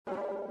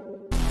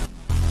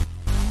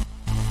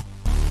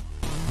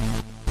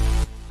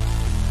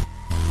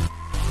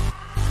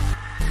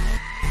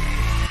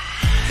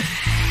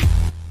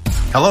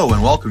Hello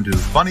and welcome to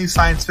Funny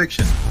Science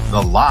Fiction,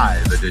 the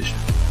live edition.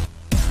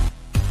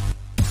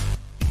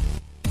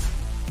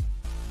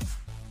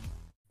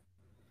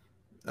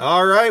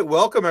 All right,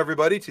 welcome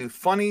everybody to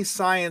Funny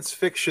Science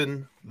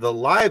Fiction, the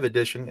live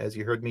edition, as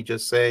you heard me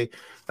just say,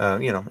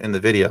 in the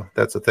video.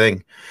 That's the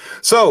thing.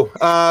 So,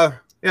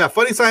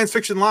 Funny Science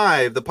Fiction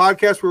Live, the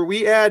podcast where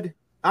we add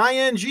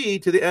ing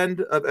to the end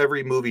of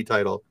every movie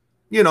title.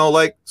 You know,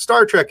 like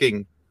Star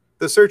Trekking,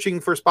 The Searching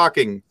for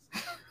Spocking.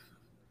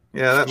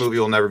 Yeah, that movie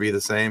will never be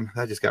the same.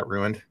 That just got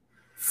ruined.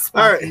 Spocking.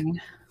 All right,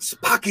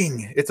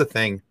 Spocking. It's a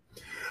thing.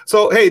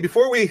 So, hey,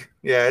 before we,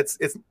 it's.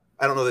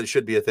 I don't know that it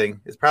should be a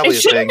thing. It's probably a thing.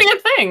 It shouldn't be a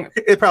thing.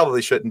 It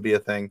probably shouldn't be a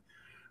thing.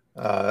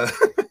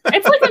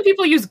 It's like when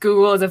people use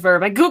Google as a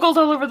verb. I Googled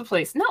all over the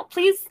place. No,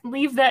 please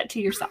leave that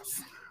to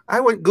yourself. I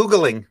went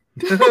Googling.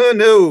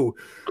 No.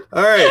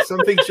 All right. Some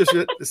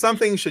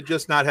things should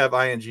just not have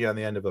ing on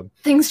the end of them.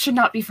 Things should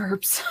not be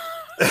verbs.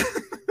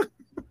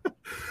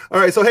 All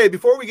right. So, hey,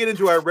 before we get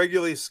into our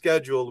regularly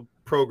scheduled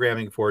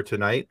programming for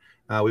tonight,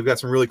 we've got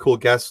some really cool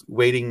guests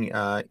waiting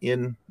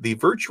in the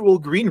virtual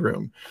green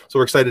room. So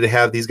we're excited to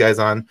have these guys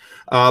on.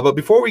 But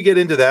before we get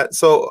into that,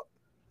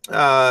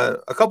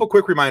 a couple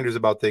quick reminders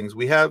about things.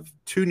 We have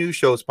 2 new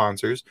show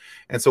sponsors.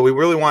 And so we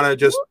really want to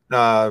just,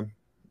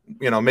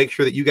 make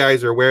sure that you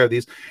guys are aware of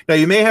these. Now,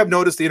 you may have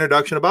noticed the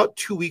introduction about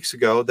 2 weeks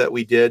ago that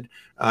we did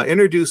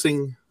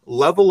introducing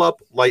Level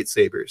Up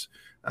Lightsabers.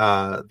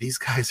 These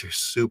guys are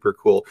super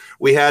cool.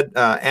 We had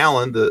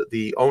Alan,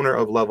 the owner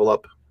of Level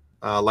Up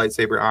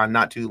Lightsaber, on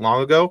not too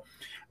long ago,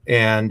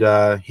 and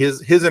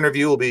his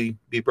interview will be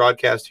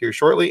broadcast here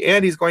shortly,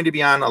 and he's going to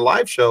be on a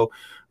live show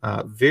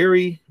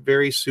very,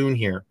 very soon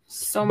here.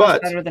 So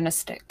much better than a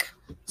stick.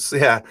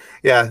 So,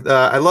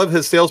 I love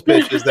his sales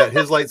pitch is that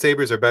his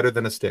lightsabers are better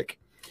than a stick.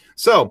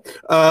 So,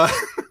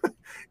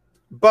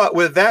 but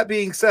with that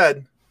being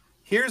said,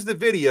 here's the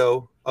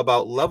video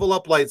about Level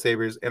Up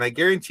Lightsabers, and I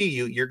guarantee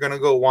you're going to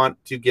go want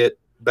to get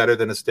better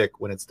than a stick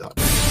when it's done.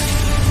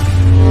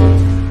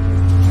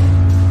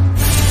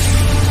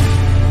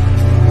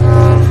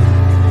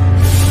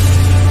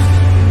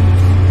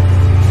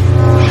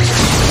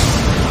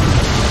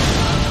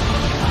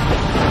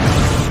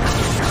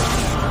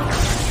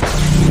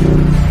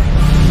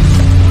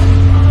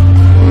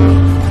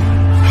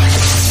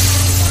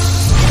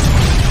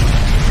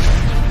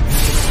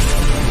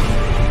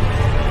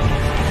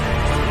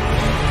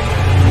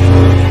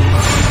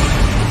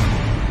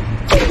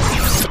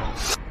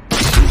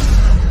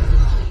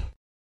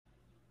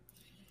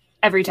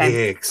 Every time.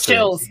 Excellent.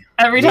 Chills.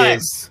 Every time.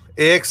 Yes.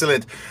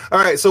 Excellent. All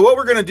right. So what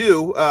we're going to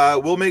do,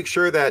 we'll make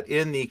sure that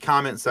in the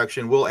comment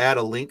section, we'll add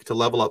a link to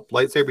Level Up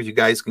Lightsabers. You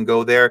guys can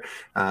go there,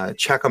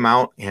 check them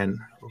out. And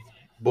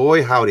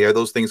boy, howdy, are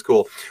those things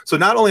cool. So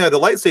not only are the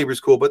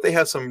lightsabers cool, but they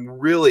have some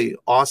really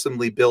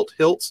awesomely built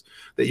hilts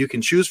that you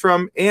can choose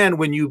from. And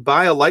when you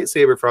buy a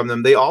lightsaber from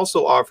them, they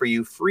also offer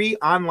you free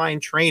online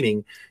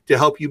training to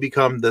help you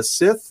become the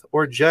Sith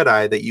or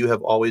Jedi that you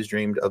have always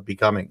dreamed of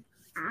becoming.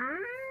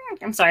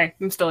 I'm sorry.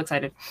 I'm still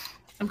excited.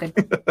 I'm good.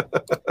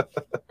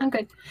 I'm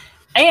good.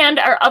 And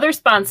our other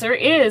sponsor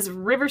is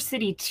River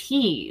City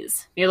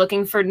Tees. If you're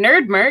looking for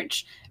nerd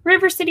merch,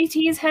 River City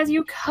Tees has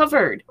you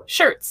covered.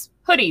 Shirts,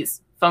 hoodies,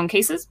 phone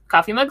cases,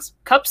 coffee mugs,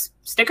 cups,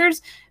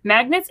 stickers,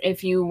 magnets.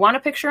 If you want a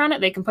picture on it,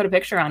 they can put a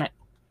picture on it.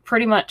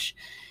 Pretty much.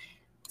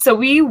 So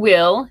we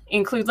will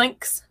include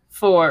links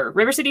for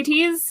River City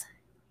Tees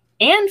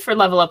and for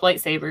Level Up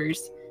Lightsabers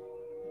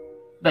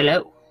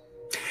below.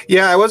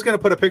 Yeah, I was going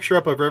to put a picture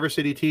up of River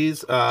City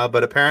Tees,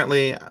 but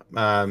apparently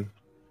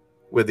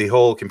with the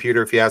whole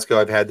computer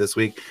fiasco I've had this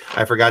week,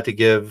 I forgot to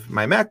give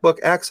my MacBook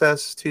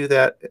access to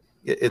that.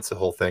 It's a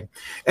whole thing.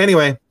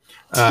 Anyway.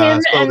 Tim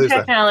and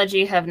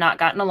technology have not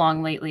gotten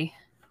along lately.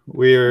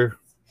 We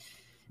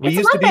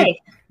used to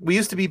be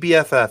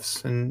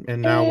BFFs,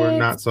 and now we're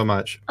not so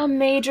much. A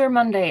major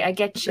Monday. I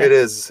get you. It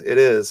is.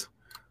 We've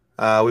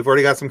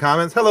already got some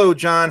comments. Hello,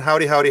 John.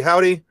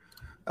 Howdy.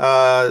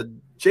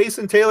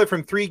 Jason Taylor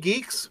from 3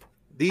 Geeks.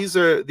 These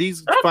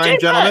fine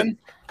gentlemen.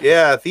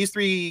 Yeah, these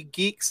 3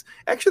 geeks.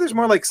 Actually, there's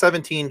more like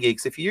 17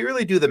 geeks. If you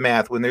really do the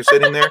math when they're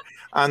sitting there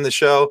on the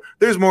show,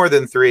 there's more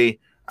than 3.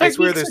 I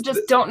swear geeks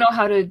just don't know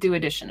how to do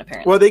addition,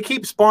 apparently. Well, they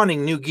keep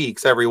spawning new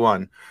geeks, every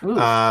one.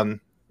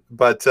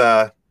 But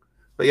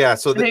yeah,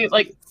 so are they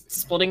like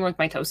splitting with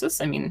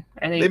mitosis? I mean,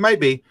 are they? They might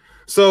be.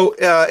 So,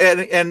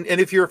 and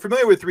if you're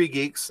familiar with 3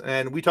 Geeks,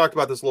 and we talked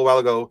about this a little while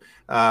ago,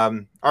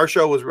 our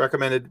show was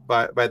recommended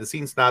by the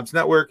Scene Snobs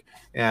Network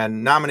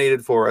and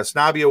nominated for a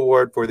Snobby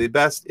Award for the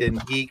best in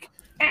geek,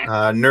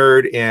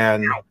 nerd,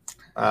 and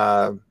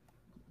I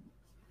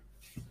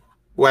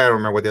don't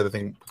remember what the other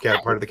thing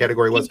part of the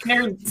category was.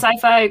 Nerd,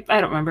 sci-fi, I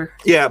don't remember.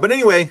 Yeah, but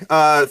anyway,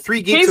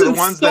 3 Geeks Jason are the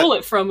ones stole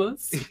it from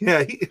us.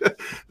 Yeah,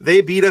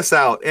 they beat us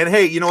out. And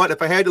hey, you know what?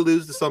 If I had to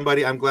lose to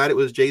somebody, I'm glad it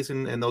was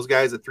Jason and those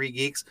guys at 3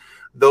 Geeks.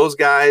 Those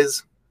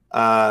guys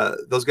are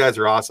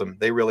awesome.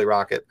 They really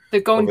rock it.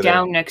 They're going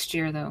down next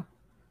year, though.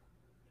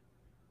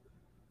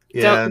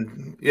 Yeah,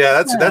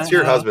 that's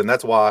your husband.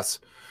 That's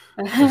Was.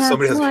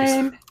 Somebody has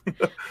Fine.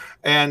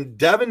 And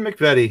Devin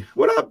McVetti.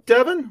 What up,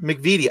 Devin?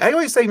 McVeety. I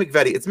always say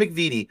McVetti. It's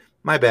McVeety.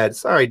 My bad.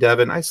 Sorry,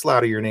 Devin. I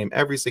slaughter your name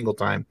every single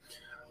time.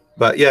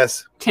 But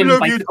yes, Tim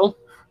love Bicycle.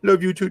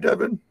 love you too,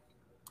 Devin.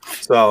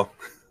 So,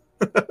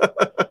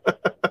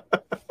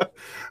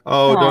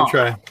 don't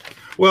try.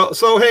 Well,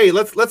 so hey,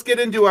 let's get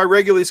into our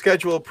regularly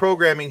scheduled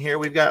programming here.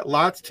 We've got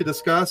lots to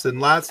discuss and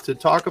lots to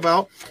talk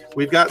about.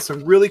 We've got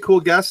some really cool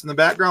guests in the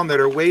background that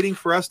are waiting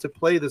for us to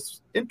play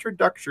this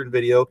introduction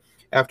video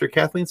after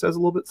Kathleen says a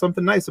little bit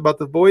something nice about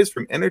the boys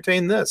from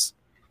Entertain This.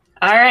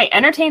 All right,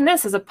 Entertain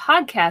This is a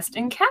podcast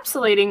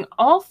encapsulating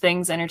all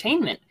things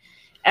entertainment.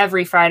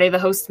 Every Friday, the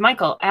hosts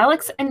Michael,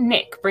 Alex, and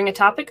Nick bring a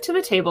topic to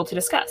the table to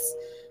discuss.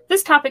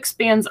 This topic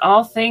spans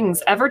all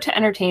things ever to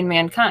entertain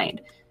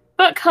mankind,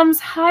 but comes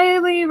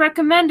highly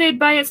recommended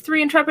by its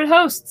three intrepid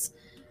hosts.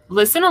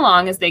 Listen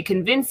along as they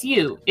convince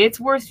you it's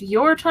worth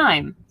your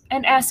time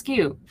and ask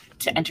you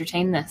to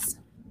entertain this.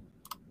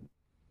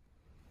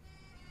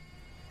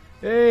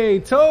 Hey,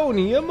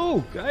 Tony, I'm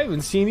Mook. I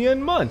haven't seen you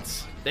in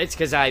months. That's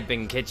because I've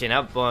been catching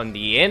up on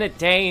the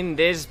Entertain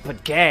This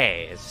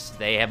podcast.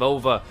 They have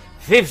over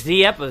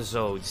 50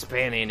 episodes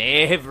spanning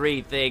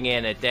everything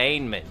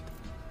entertainment.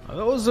 Are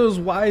those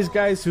wise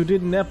guys who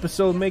did an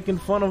episode making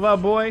fun of our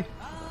boy?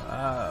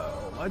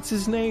 What's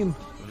his name?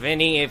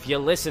 Vinny, if you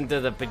listen to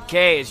the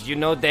podcast, you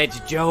know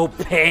that's Joe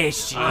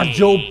Pesci.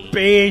 Joe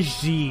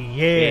Pesci,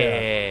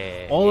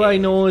 Yeah. All I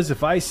know is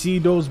if I see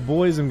those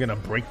boys, I'm gonna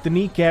break the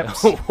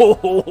kneecaps.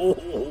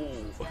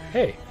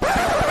 Hey,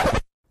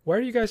 why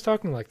are you guys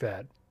talking like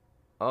that?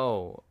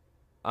 Oh,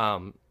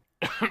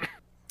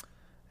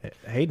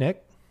 Hey,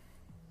 Nick.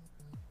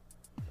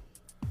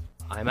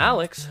 I'm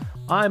Alex.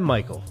 I'm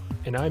Michael.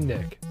 And I'm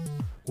Nick.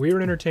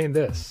 We're Entertain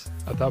This,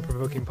 a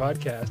thought-provoking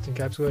podcast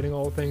encapsulating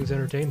all things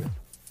entertainment.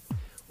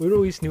 We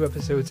release new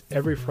episodes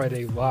every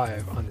Friday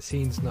live on the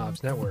Scene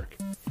Snobs Network.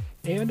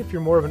 And if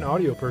you're more of an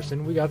audio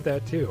person, we got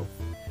that too.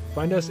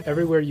 Find us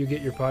everywhere you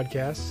get your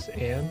podcasts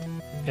and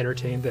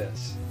Entertain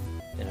This.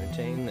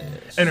 Entertain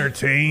This.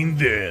 Entertain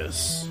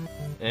This.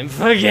 And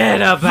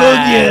forget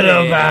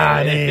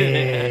about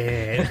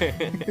it.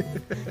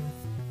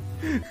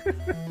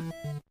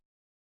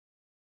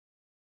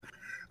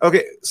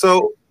 Okay,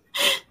 so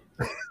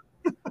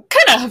What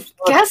kind of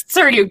guests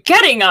are you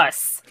getting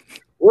us?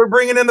 we're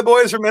bringing in the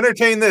boys from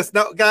Entertain This.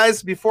 Now,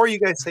 guys, before you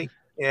guys say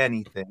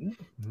anything,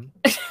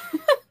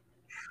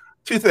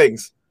 two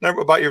things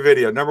about your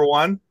video. Number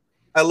one,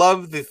 I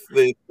love the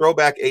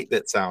throwback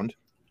 8-bit sound.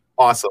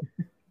 Awesome.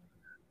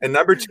 And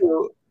number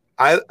two,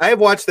 I have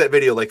watched that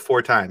video like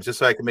 4 times just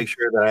so I can make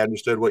sure that I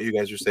understood what you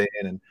guys were saying,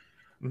 and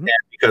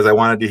because I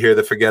wanted to hear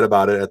the forget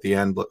about it at the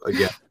end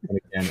again and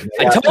again.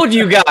 I told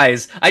you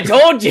guys. I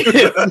told you.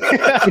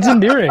 It's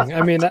endearing.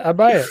 I mean, I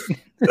buy it.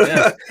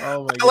 Yeah.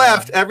 Oh my I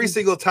laughed every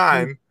single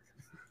time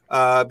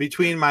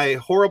between my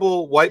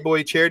horrible white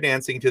boy chair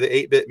dancing to the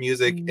 8-bit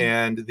music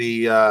and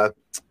the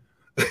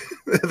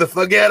the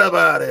forget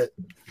about it.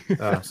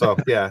 So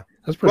yeah,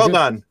 That's pretty well good.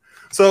 done.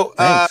 So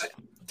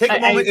take a I-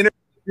 moment,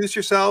 introduce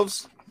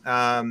yourselves,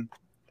 and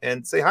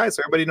say hi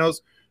so everybody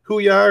knows who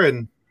you are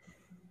and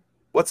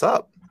what's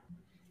up.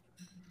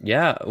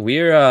 Yeah,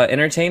 we're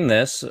Entertain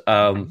This.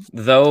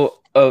 Though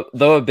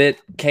a bit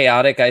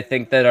chaotic, I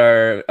think that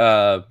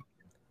our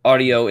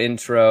audio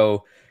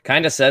intro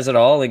kind of says it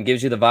all and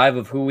gives you the vibe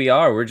of who we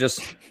are. We're just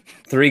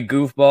 3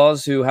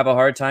 goofballs who have a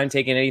hard time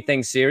taking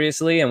anything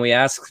seriously, and we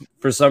ask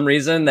for some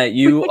reason that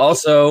you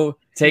also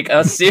take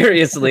us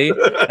seriously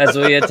as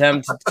we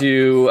attempt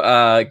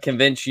to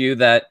convince you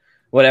that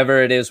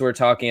whatever it is we're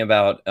talking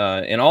about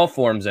in all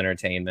forms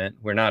entertainment,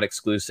 we're not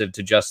exclusive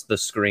to just the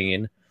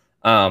screen.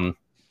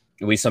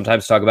 We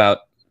sometimes talk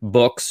about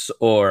books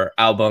or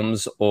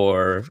albums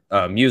or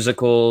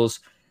musicals.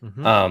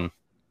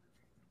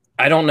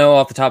 I don't know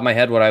off the top of my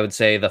head what I would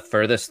say the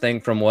furthest thing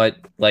from what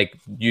like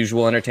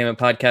usual entertainment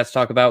podcasts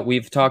talk about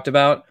we've talked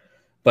about,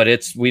 but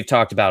we've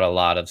talked about a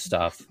lot of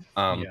stuff.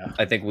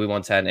 I think we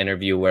once had an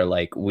interview where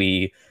like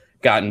we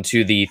got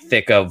into the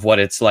thick of what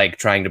it's like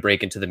trying to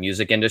break into the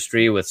music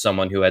industry with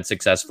someone who had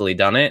successfully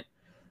done it.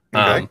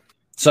 Okay.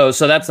 So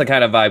that's the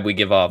kind of vibe we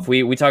give off.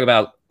 We talk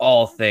about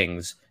all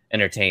things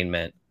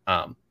entertainment.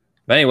 But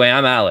anyway,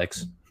 I'm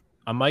Alex.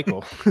 I'm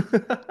Michael.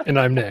 And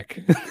I'm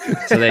Nick.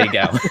 So there you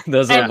go.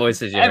 Those are the And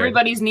voices you heard.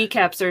 Everybody's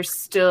kneecaps are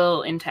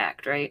still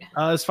intact, right?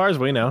 As far as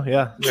we know,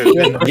 yeah. There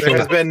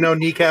has been no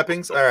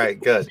kneecappings. All right,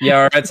 good. Yeah,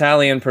 our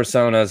Italian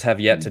personas have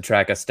yet to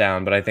track us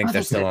down, but I think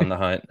they're still on the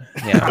hunt.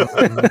 Yeah.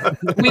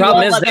 We Problem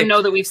won't is let they- them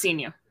know that we've seen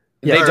you.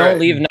 They All don't right.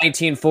 leave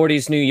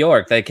 1940s New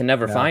York. They can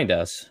never find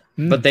us.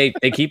 But they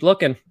keep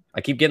looking.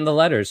 I keep getting the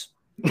letters.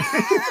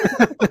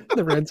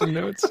 The ransom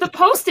notes. The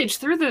postage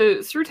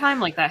through time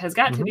like that has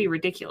got to be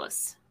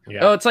ridiculous.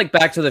 Oh, it's like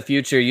Back to the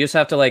Future. You just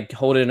have to like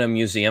hold it in a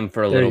museum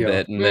for a There little you go.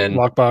 bit, and then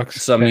Lockbox.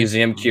 some Okay.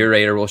 museum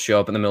curator will show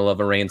up in the middle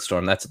of a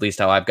rainstorm. That's at least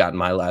how I've gotten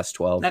my last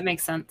 12. That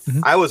makes sense.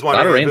 I was lot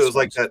of wondering if it was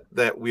like rainstorms.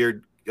 that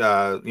weird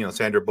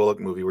Sandra Bullock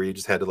movie where you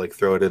just had to like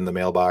throw it in the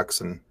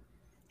mailbox and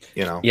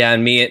You know. Yeah,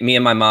 and me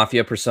and my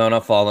mafia persona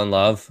fall in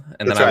love,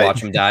 and That's then I right.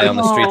 watch him die on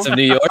the streets of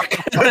New York.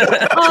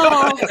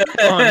 Oh,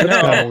 Oh,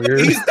 no.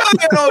 Weird. He's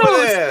dying over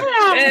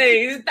there.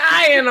 Hey, he's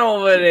dying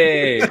over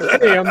there.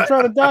 Hey, I'm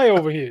trying to die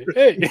over here.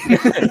 Hey.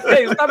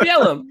 Hey, stop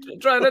yelling. I'm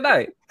trying to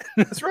die.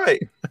 That's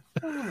right.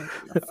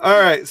 All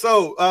right.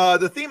 So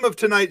the theme of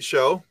tonight's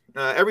show,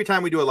 every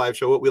time we do a live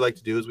show, what we like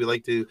to do is we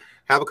like to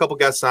have a couple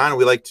guests on, and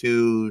we like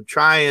to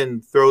try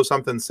and throw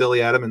something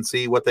silly at them and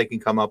see what they can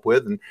come up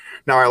with. And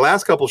now our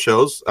last couple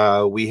shows,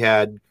 we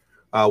had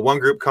one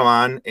group come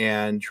on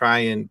and try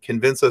and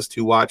convince us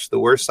to watch the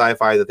worst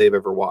sci-fi that they've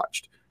ever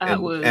watched.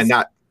 was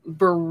not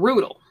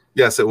brutal.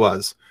 Yes, it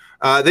was.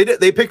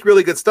 They picked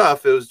really good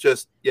stuff. It was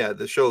just,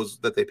 the shows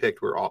that they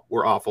picked were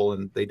awful,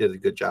 and they did a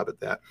good job at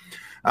that.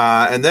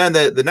 And then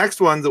the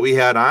next ones that we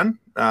had on,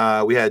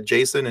 we had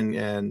Jason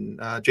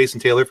and Jason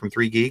Taylor from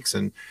Three Geeks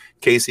and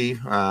Casey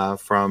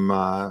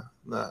from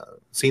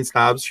Scene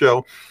Snobs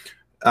show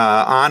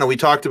on, and we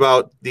talked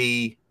about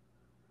the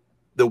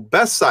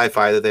best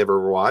sci-fi that they've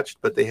ever watched,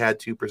 but they had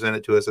to present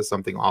it to us as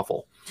something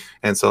awful,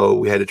 and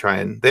so they had to try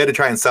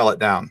and sell it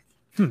down.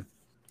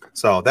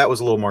 So that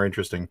was a little more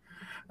interesting.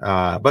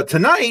 But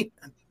tonight,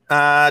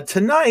 I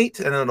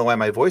don't know why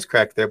my voice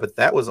cracked there, but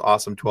that was an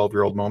awesome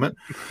 12-year-old moment.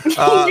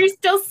 You're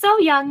still so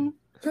young.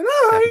 Tonight,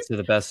 Happens to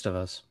the best of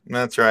us.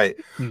 that's right.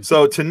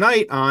 So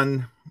tonight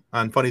on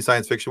Funny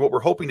Science Fiction, what we're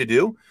hoping to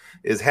do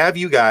is have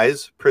you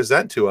guys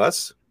present to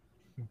us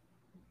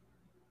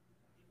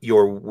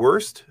your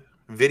worst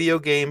video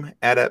game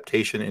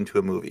adaptation into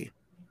a movie.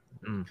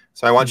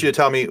 So I want you to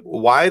tell me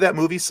why that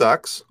movie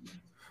sucks,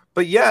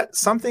 but yet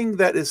something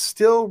that is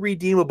still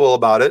redeemable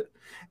about it.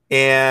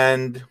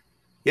 And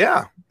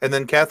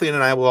then Kathleen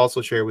and I will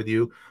also share with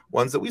you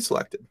ones that we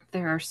selected.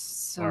 There are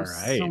so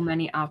right.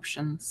 many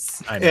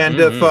options. And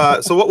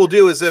if so, what we'll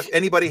do is if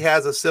anybody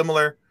has a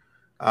similar,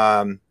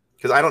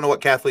 because I don't know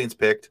what Kathleen's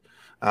picked,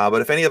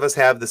 but if any of us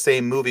have the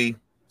same movie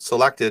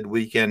selected,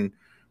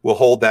 we'll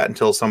hold that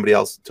until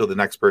the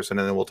next person,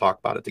 and then we'll talk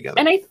about it together.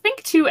 And I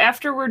think too,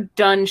 after we're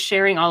done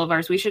sharing all of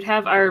ours, we should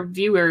have our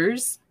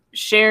viewers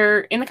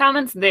share in the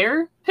comments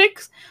their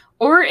picks,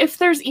 or if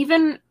there's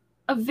even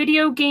a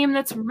video game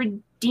that's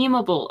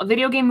redeemable, a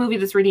video game movie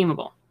that's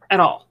redeemable at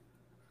all.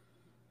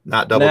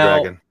 Not Double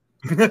Now- Dragon.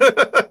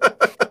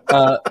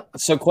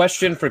 So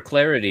question for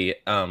clarity.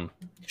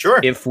 Sure.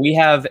 If we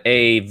have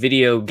a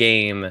video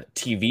game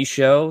TV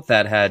show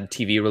that had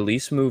TV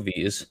release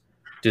movies,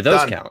 do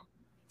those Done. count?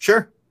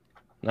 Sure.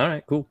 All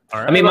right, cool. All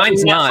right. I mean, What about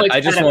mine's not. Netflix I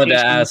just wanted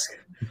to adaptations?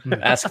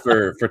 ask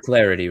for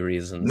clarity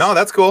reasons. No,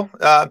 that's cool.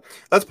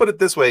 Let's put it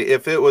this way.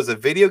 If it was a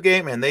video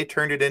game and they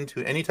turned it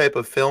into any type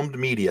of filmed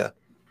media,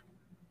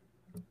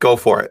 go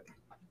for it.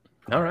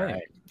 All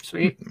right.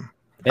 Sweet.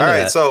 All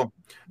right. So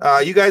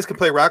you guys can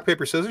play rock,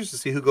 paper, scissors to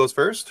see who goes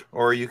first,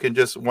 or you can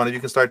just, one of you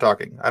can start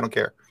talking. I don't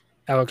care.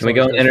 Alex, Can we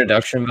go always in goes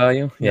introduction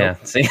value? Yeah.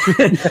 See,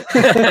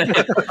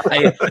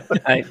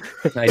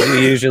 I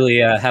do usually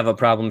have a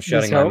problem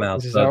shutting my mouth,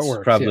 this is so how it it's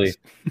works, probably yes.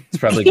 it's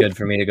probably good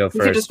for me to go You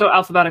could just first. go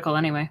alphabetical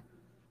anyway.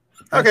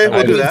 Okay, we'll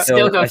I do would that.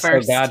 Still go I still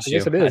first. got you.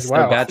 Yes, it is. I still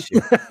Wow. got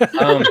you.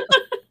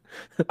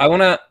 I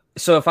want to.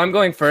 So if I'm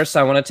going first,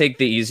 I want to take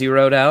the easy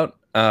road out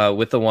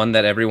with the one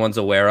that everyone's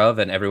aware of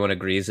and everyone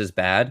agrees is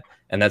bad,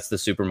 and that's the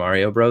Super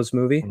Mario Bros.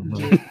 Movie.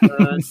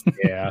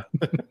 Yeah,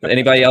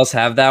 Anybody else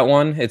have that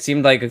one? It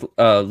seemed like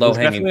low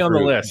hanging definitely on the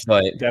list.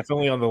 but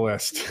definitely on the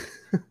list.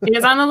 It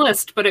is on the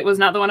list, but it was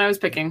not the one I was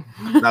picking.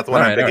 Not the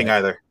one All I'm right, picking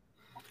either.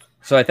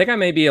 so I think I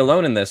may be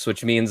alone in this,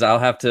 which means I'll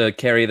have to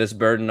carry this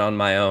burden on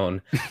my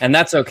own, and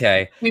that's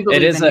okay. We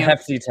believe It is in a you.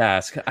 hefty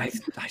task. I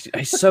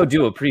so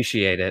do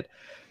appreciate it.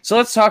 So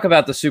let's talk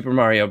about the Super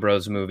Mario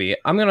Bros. Movie.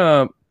 I'm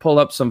gonna pull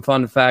up some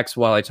fun facts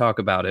while I talk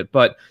about it,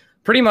 but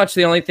pretty much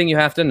the only thing you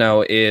have to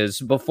know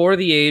is before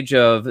the age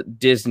of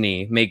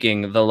Disney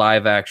making the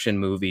live action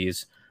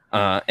movies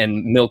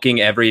and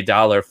milking every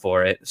dollar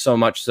for it, so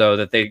much so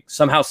that they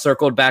somehow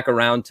circled back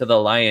around to The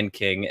Lion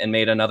King and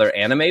made another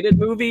animated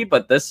movie,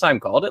 but this time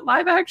called it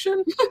live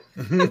action.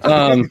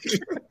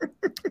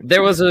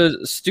 There was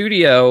a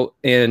studio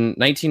in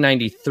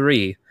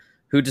 1993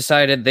 who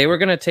decided they were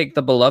going to take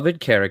the beloved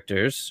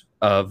characters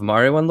of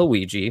Mario and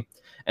Luigi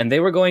and they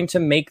were going to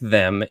make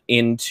them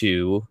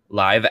into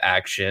live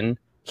action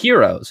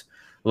heroes.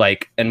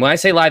 And when I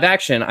say live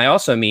action, I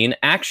also mean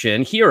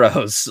action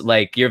heroes,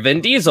 like your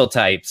Vin Diesel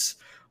types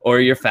or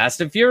your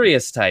Fast and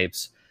Furious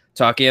types,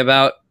 talking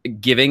about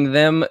giving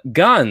them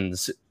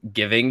guns,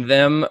 giving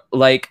them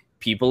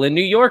people in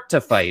New York to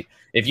fight.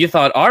 If you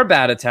thought our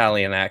bad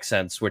Italian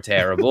accents were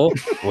terrible,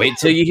 wait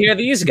till you hear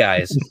these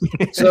guys.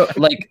 So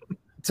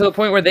to the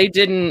point where they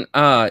didn't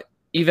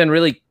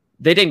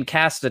they didn't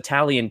cast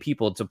Italian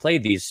people to play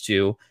these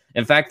two.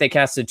 In fact, they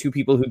casted two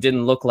people who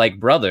didn't look like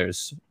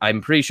brothers.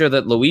 I'm pretty sure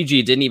that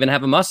Luigi didn't even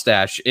have a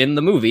mustache in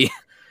the movie.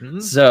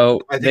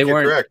 So I think they you're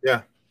weren't correct.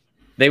 Yeah.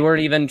 they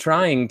weren't even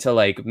trying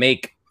to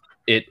make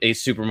it a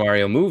Super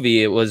Mario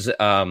movie. It was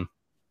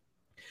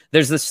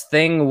there's this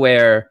thing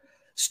where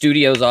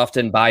studios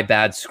often buy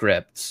bad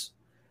scripts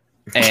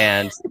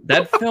And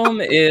that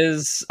film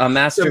is a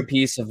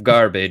masterpiece of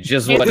garbage,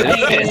 is what it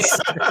is.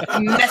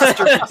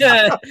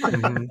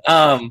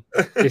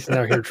 It's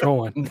now here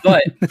trolling.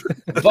 But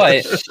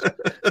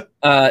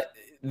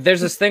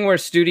there's this thing where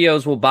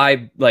studios will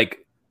buy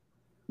like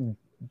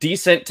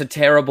decent to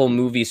terrible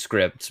movie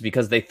scripts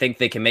because they think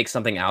they can make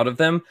something out of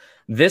them.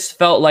 This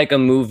felt like a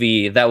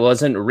movie that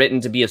wasn't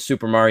written to be a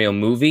Super Mario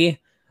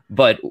movie,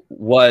 but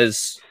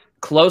was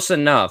close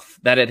enough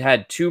that it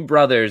had two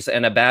brothers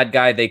and a bad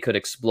guy they could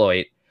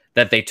exploit,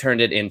 that they turned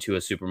it into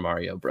a Super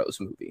Mario Bros.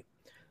 Movie.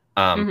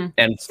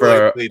 And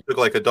so they took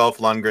like a Dolph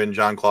Lundgren,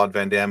 Jean-Claude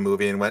Van Damme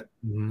movie and went,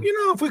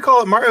 if we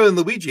call it Mario and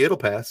Luigi, it'll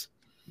pass.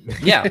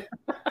 Yeah.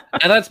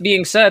 And that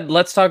being said,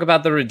 let's talk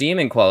about the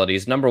redeeming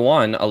qualities. Number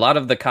one, a lot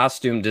of the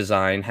costume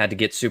design had to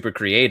get super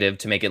creative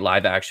to make it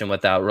live action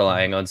without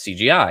relying on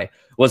CGI.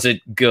 Was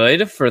it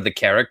good for the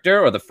character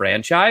or the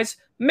franchise?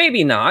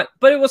 Maybe not,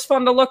 but it was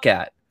fun to look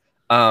at.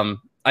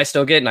 I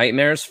still get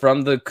nightmares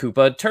from the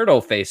Koopa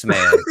turtle face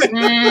man.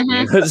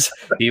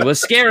 He was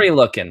scary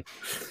looking.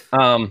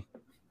 And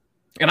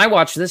I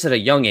watched this at a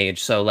young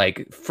age, so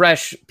like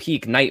fresh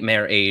peak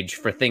nightmare age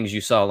for things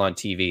you saw on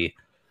TV.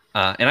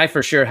 And I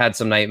for sure had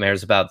some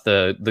nightmares about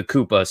the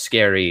Koopa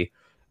scary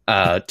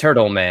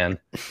turtle man,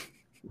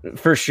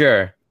 for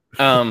sure.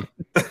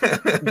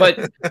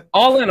 But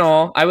all in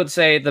all, I would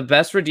say the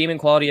best redeeming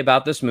quality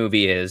about this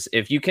movie is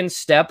if you can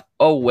step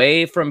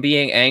away from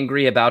being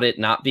angry about it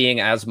not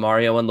being as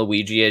Mario and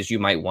Luigi as you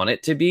might want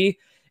it to be,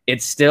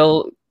 it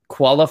still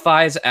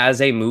qualifies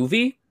as a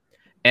movie,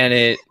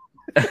 and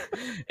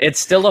it's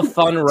still a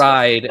fun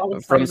ride.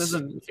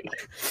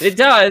 It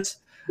does.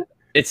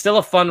 It's still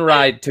a fun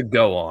ride to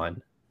go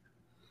on.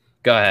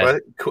 Go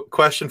ahead.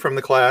 Question from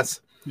the class.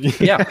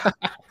 Yeah.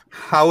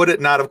 How would it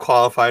not have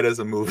qualified as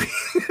a movie?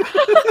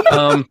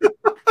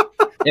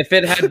 If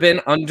it had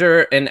been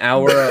under an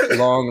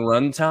hour-long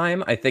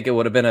runtime, I think it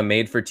would have been a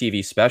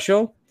made-for-TV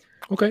special.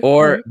 Okay.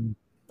 Or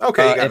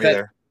okay, you got me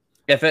there.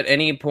 If at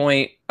any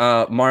point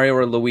Mario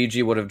or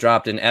Luigi would have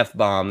dropped an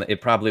F-bomb,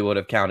 it probably would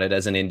have counted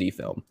as an indie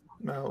film.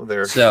 No,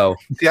 there. So,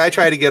 see, I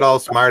try to get all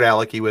smart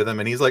alecky with him,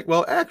 and he's like,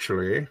 "Well,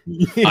 actually,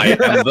 I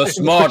am the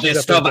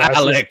smartest of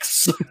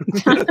Alex."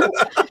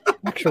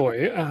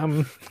 Actually,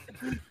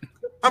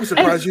 I'm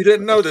surprised you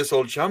didn't know this,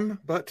 old chum,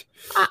 but...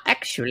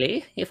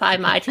 Actually, if I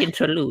might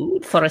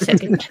interlude for a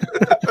second.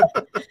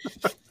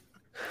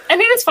 I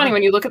think it's funny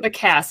when you look at the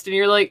cast and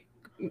you're like,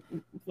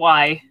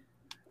 why?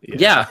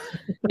 Yeah.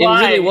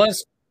 Why?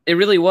 It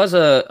really was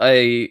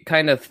a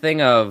kind of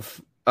thing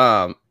of,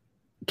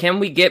 can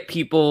we get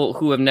people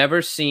who have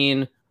never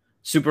seen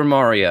Super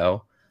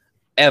Mario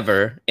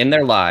ever in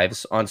their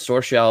lives on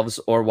store shelves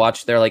or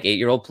watch their like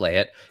 8-year-old play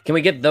it? Can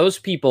we get those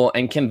people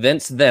and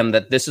convince them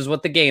that this is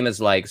what the game is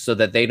like so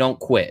that they don't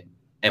quit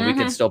and we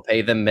can still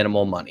pay them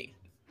minimal money?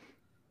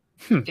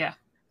 Yeah.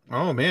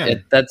 Oh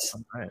man. That's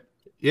right.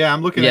 Yeah,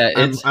 I'm looking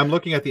I'm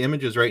looking at the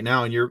images right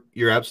now, and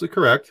you're absolutely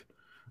correct.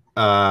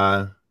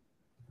 Yeah,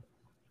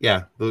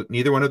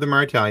 neither one of them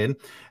are Italian.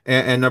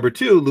 And number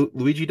two,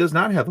 Luigi does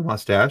not have a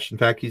mustache. In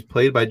fact, he's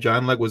played by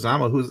John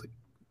Leguizamo, who's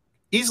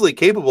easily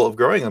capable of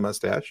growing a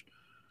mustache.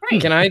 Right.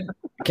 Can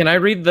I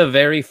read the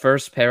very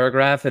first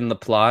paragraph in the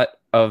plot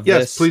of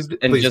this? Please,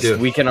 and please just do.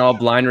 We can all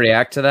blind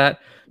react to that.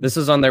 This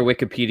is on their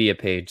Wikipedia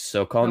page,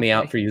 so call me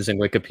out for using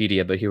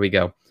Wikipedia, but here we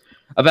go.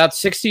 About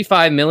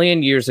 65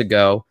 million years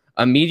ago,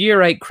 a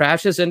meteorite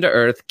crashes into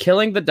Earth,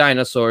 killing the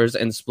dinosaurs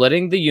and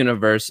splitting the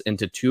universe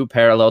into two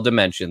parallel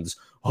dimensions.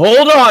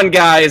 Hold on,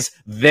 guys.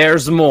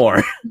 There's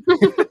more.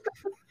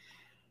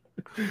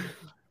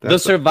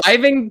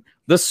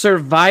 The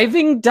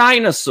surviving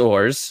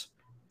dinosaurs,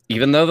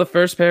 even though the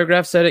first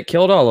paragraph said it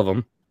killed all of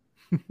them,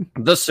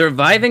 the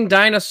surviving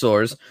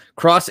dinosaurs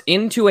cross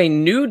into a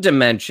new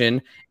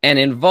dimension and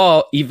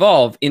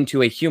evolve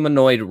into a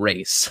humanoid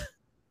race.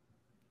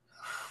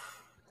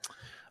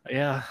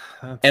 Yeah.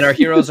 And our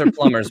heroes are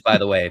plumbers, by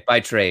the way, by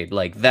trade.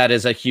 Like, that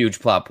is a huge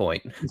plot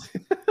point.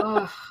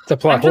 It's a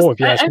plot hole, if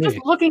you ask me. I'm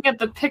just looking at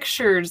the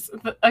pictures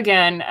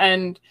again,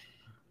 and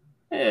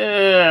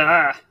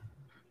yeah,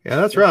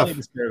 that's rough.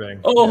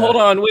 Oh, hold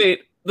on,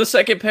 wait. The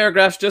second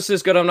paragraph's just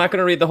as good. I'm not going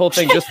to read the whole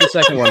thing, just the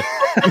second one.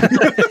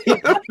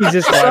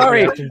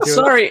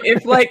 Sorry.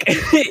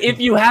 If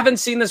you haven't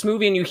seen this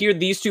movie and you hear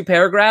these two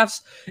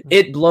paragraphs,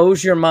 it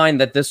blows your mind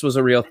that this was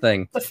a real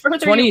thing. The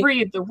further you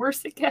read, the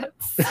worse it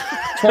gets.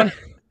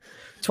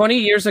 20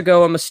 years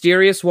ago, a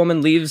mysterious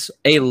woman leaves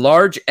a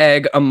large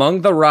egg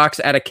among the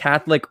rocks at a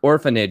Catholic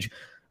orphanage.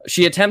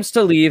 She attempts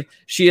to leave.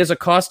 She is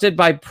accosted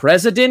by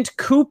President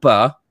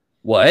Koopa.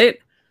 What?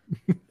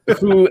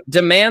 Who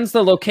demands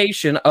the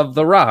location of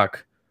the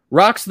rock.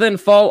 Rocks then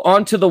fall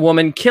onto the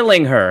woman,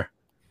 killing her.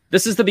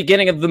 This is the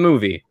beginning of the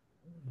movie.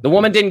 The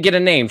woman didn't get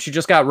a name. She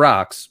just got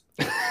rocks.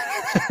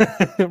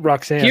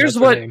 Roxanne. Here's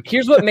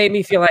what made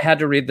me feel I had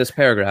to read this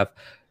paragraph.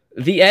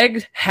 The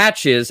egg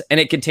hatches and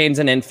it contains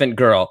an infant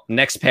girl.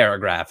 Next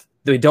paragraph.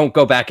 They don't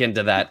go back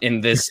into that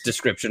in this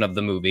description of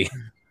the movie.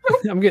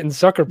 I'm getting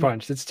sucker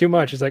punched. It's too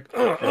much. It's like,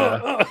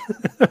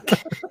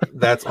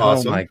 That's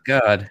awesome. Oh my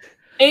God.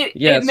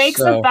 It makes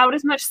about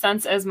as much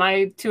sense as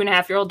my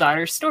 2.5-year-old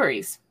daughter's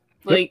stories.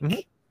 Like,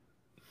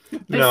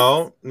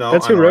 No,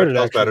 That's who wrote it,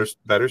 actually.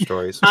 Better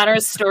stories.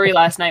 Honor's story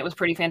last night was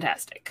pretty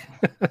fantastic.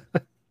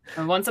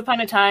 And once upon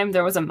a time,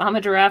 there was a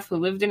mama giraffe who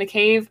lived in a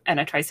cave and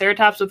a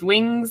triceratops with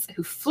wings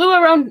who flew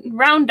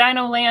around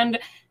Dino Land.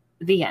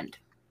 The end.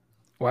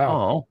 Wow.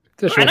 Oh,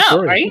 It's a short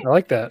story. Right? I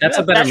like that. that's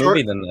a better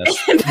movie than this.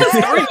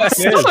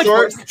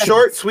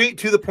 Short, sweet,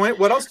 to the point.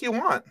 What else do you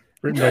want?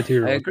 Written by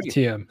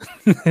TM.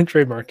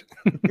 Trademarked.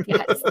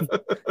 Yes.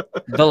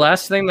 The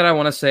last thing that I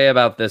want to say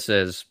about this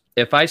is,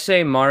 if I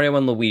say Mario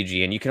and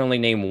Luigi and you can only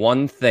name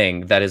one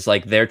thing that is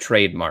like their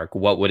trademark,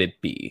 what would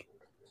it be?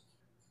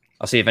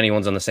 I'll see if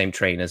anyone's on the same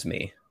train as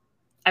me.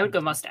 I would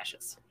go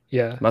mustaches.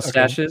 Yeah.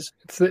 Mustaches?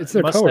 Okay. It's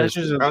their colors.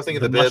 I was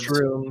thinking the bibs.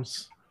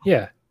 mushrooms.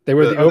 Yeah. They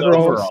were the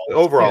overalls.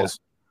 Overalls.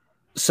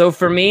 So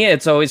for me,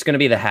 it's always going to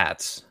be the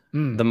hats.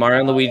 Mm. The Mario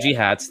and Luigi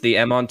hats, the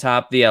M on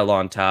top, the L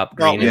on top,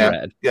 green and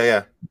red.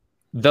 Yeah.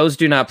 Those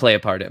do not play a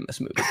part in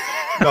this movie.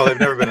 No, they've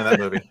never been in that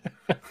movie.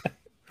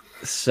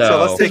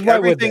 So let's take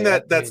everything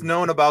that's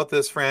known about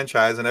this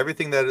franchise and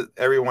everything that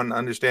everyone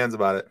understands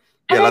about it.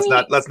 Yeah,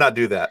 let's not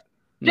do that.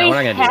 They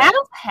have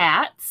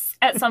hats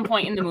at some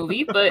point in the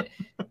movie, but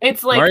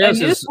it's like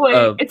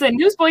it's a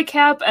newsboy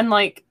cap and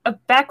like a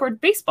backward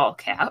baseball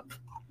cap.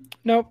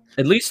 Nope.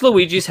 At least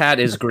Luigi's hat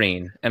is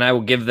green, and I will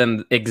give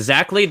them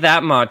exactly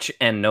that much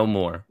and no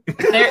more.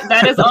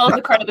 That is all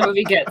the credit the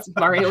movie gets.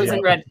 Mario is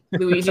in red,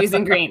 Luigi's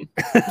in green.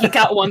 He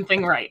got one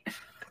thing right.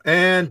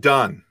 And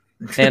done.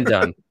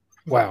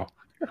 Wow.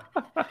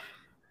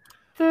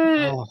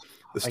 The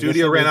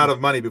studio ran out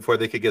of money before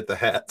they could get the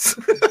hats.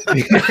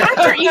 Hats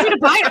are easy to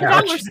buy at a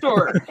dollar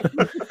store.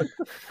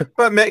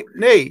 But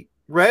Nate,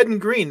 red and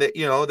green,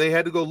 they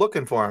had to go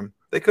looking for them.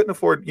 They couldn't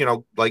afford,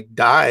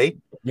 dye.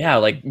 Yeah,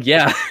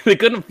 they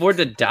couldn't afford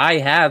to dye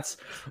hats,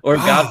 or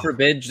God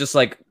forbid, just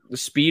like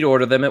speed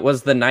order them. It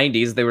was the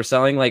 90s. They were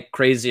selling like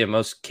crazy at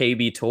most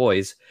KB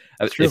Toys.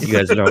 If you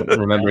guys don't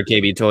remember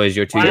KB Toys,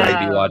 you're too young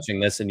to be watching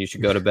this, and you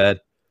should go to bed.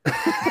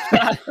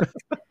 I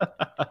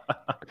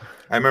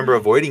remember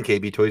avoiding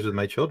KB Toys with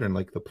my children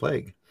like the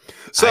plague.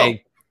 So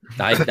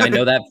I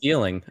know that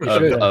feeling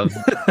of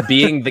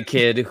being the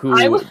kid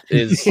who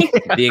is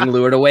being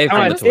lured away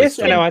from the toy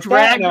store.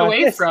 Dragged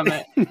away from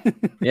it.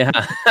 Yeah,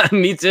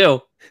 me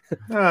too.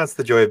 That's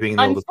the joy of being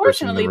the oldest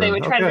person in the Unfortunately, they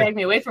would try to drag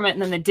me away from it,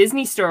 and then the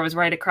Disney store was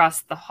right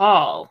across the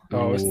hall.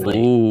 Oh,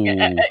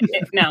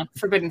 no,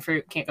 forbidden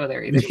fruit. Can't go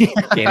there either.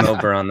 Game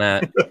over on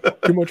that.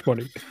 Too much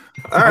money.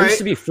 I used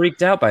to be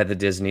freaked out by the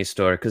Disney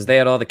store because they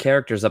had all the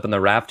characters up in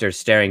the rafters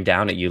staring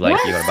down at you like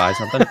you want to buy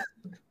something.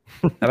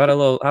 How about a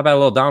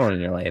little Donald in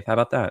your life? How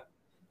about that?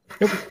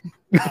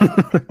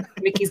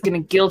 Mickey's gonna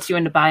guilt you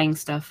into buying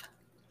stuff.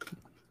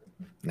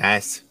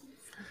 Nice.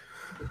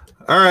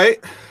 All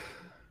right.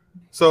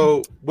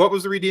 So, what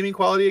was the redeeming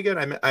quality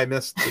again? I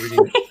missed the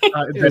redeeming.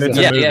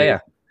 Yeah.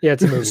 Yeah,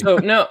 it's a movie. So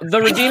no,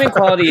 the redeeming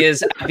quality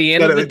is at the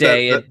end of the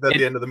day.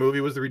 The end of the movie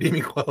was the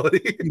redeeming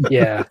quality.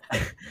 Yeah.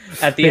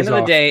 At the end of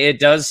the day, it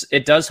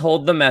does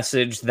hold the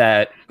message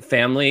that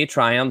family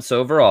triumphs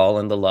over all,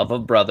 and the love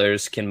of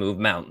brothers can move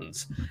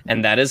mountains,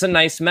 and that is a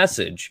nice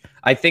message.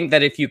 I think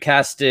that if you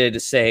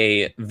casted,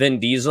 say, Vin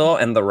Diesel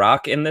and The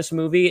Rock in this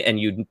movie, and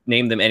you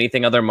named them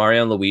anything other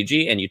Mario and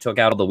Luigi, and you took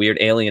out all the weird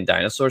alien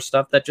dinosaur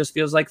stuff that just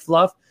feels like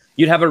fluff,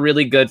 you'd have a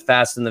really good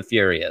Fast and the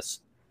Furious.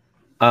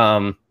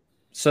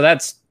 So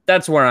that's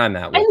where I'm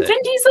at with it. And Vin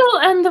Diesel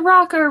and The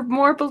Rock are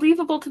more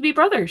believable to be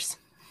brothers.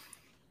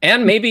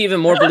 And maybe even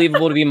more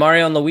believable to be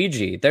Mario and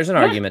Luigi. There's an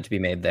argument to be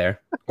made there.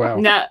 Wow.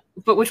 Nah,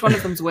 but which one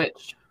of them's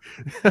which?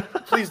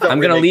 Please don't. I'm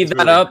going to leave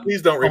that up.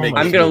 Please don't remake.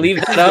 I'm going to leave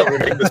that up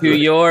to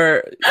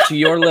your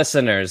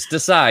listeners.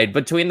 Decide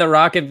between The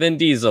Rock and Vin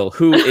Diesel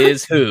who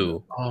is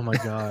who. Oh my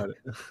god.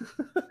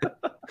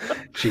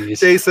 Jeez.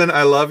 Jason,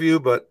 I love you,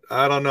 but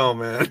I don't know,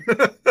 man.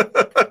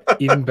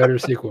 Even better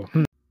sequel.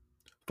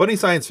 Funny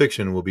Science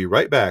Fiction will be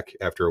right back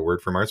after a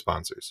word from our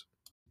sponsors.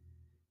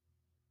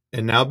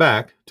 And now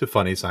back to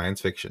Funny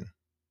Science Fiction.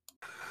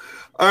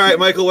 All right,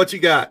 Michael, what you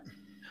got?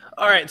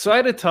 All right, so I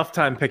had a tough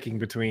time picking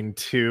between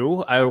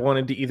two. I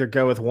wanted to either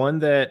go with one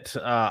that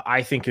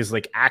I think is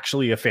like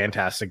actually a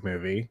fantastic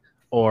movie,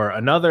 or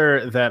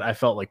another that I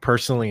felt like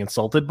personally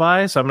insulted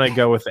by. So I'm going to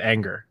go with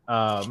Anger.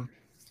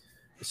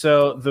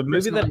 So the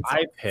movie that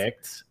I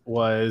picked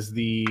was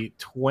the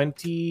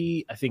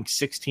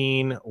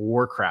 2016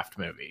 Warcraft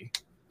movie.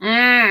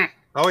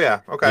 Oh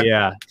yeah, okay.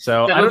 Yeah.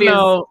 So I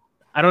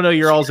don't know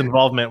your all's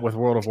involvement with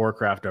World of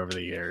Warcraft over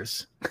the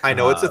years. I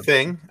know it's a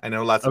thing. I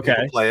know lots of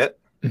people play it.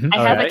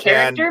 I have a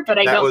character, but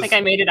I don't think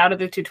I made it out of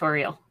the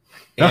tutorial.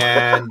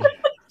 And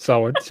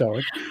solid. It's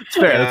fair.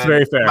 That's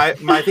very fair.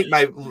 I think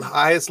my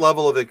highest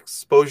level of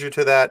exposure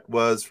to that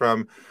was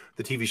from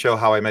the TV show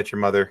How I Met Your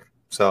Mother.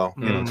 So,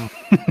 Nice.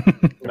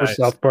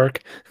 South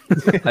Park.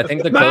 I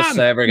think the closest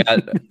I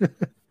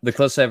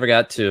ever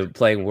got to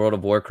playing World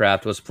of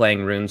Warcraft was playing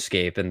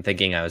RuneScape and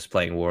thinking I was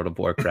playing World of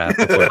Warcraft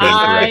before being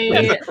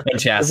corrected and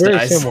chastised.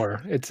 Very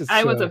similar.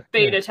 I was a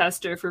beta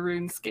tester for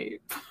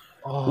RuneScape.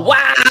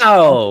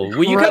 Wow!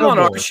 Will you come on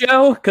our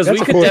show? Because we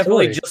That's a could cool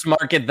definitely story. just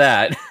market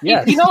that.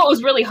 Yes. You know what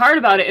was really hard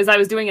about it is I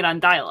was doing it on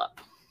dial-up.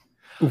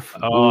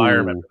 Oh, I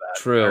remember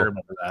that. True. I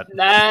remember that.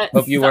 That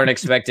Hope you weren't sucked.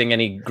 expecting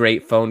any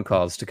great phone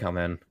calls to come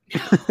in.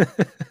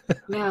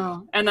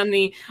 No. And then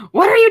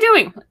what are you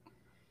doing?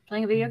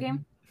 Playing a video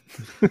game?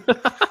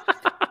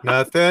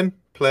 Nothing.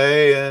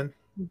 Playing.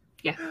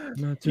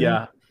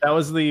 Yeah, that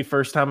was the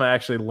first time I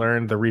actually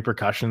learned the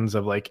repercussions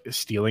of like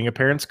stealing a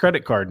parent's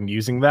credit card and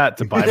using that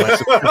to buy my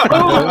subscription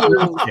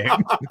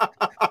game.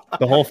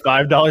 The whole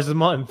 $5 a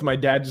month. My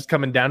dad just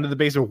coming down to the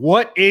basement.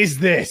 What is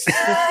this?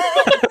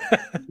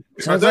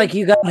 Sounds like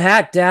you got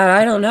hacked, Dad.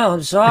 I don't know.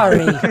 I'm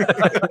sorry.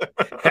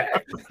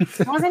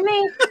 Wasn't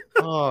me.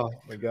 Oh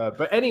my god!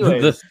 But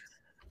anyways,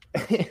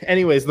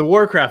 the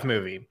Warcraft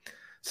movie.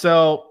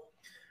 So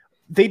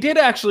they did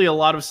actually a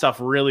lot of stuff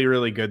really,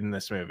 really good in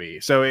this movie.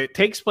 So it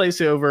takes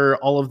place over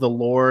all of the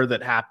lore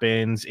that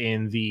happens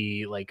in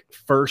the like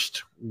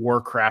first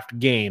Warcraft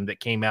game that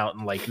came out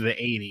in like the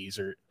 80s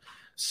or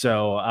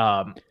so.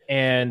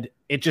 And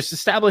it just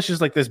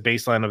establishes like this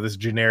baseline of this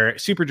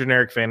super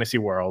generic fantasy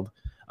world.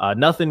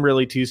 Nothing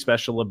really too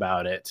special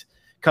about it.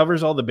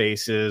 Covers all the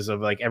bases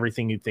of like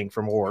everything you'd think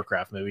from a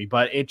Warcraft movie,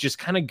 but it just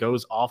kind of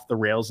goes off the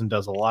rails and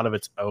does a lot of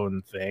its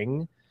own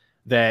thing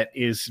that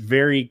is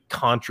very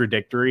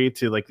contradictory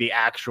to like the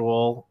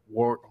actual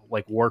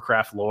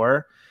Warcraft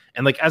lore.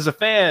 And like as a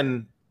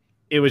fan,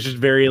 it was just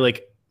very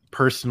like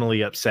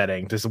personally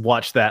upsetting to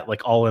watch that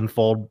like all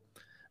unfold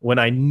when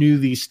I knew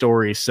these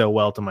stories so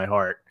well to my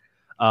heart.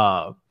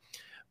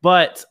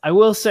 But I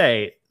will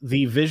say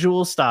the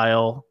visual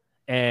style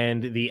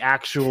and the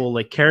actual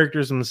like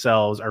characters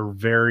themselves are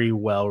very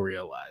well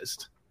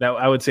realized. That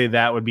I would say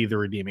that would be the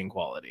redeeming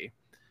quality.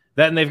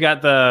 Then they've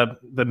got the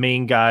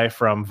main guy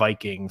from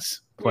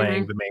Vikings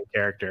playing the main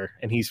character,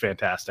 and he's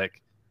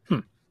fantastic.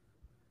 All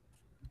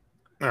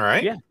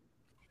right. Yeah.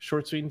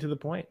 Short, sweet, and to the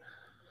point.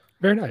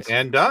 Very nice.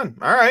 And done.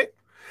 All right.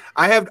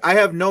 I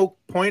have no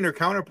point or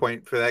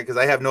counterpoint for that because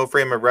I have no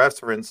frame of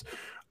reference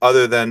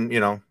other than,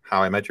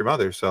 How I Met Your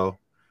Mother. So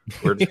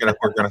we're gonna.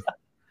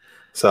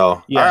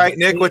 So Yeah. All right,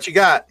 Nick, what you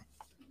got?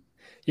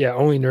 Yeah,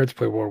 only nerds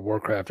play World of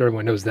Warcraft.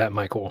 Everyone knows that,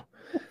 Michael.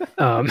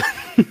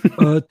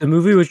 The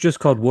movie was just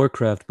called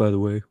Warcraft, by the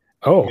way.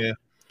 Oh, Yeah.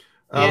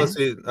 Yeah. Let's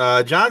see.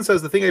 John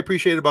says the thing I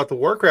appreciated about the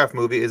Warcraft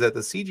movie is that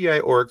the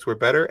CGI orcs were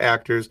better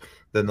actors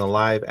than the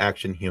live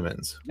action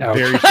humans. ouch.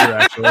 Very true,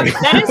 actually.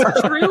 That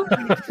is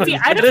true. See,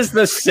 That is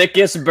the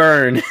sickest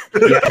burn.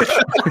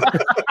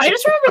 I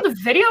just remember the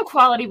video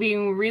quality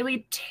being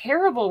really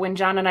terrible when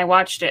John and I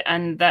watched it,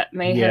 and that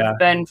may Yeah. have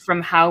been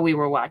from how we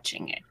were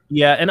watching it.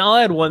 Yeah, and I'll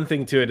add one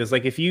thing to it is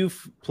like if you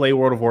play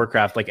World of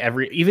Warcraft, like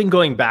even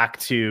going back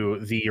to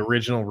the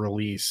original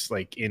release,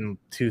 like in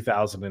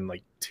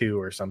 2002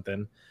 or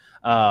something,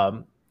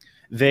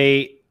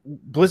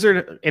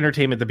 Blizzard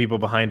Entertainment, the people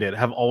behind it,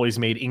 have always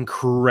made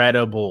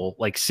incredible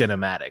like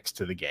cinematics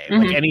to the game.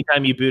 Like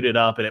anytime you boot it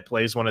up and it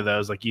plays one of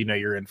those, like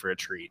you're in for a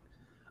treat.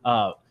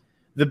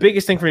 The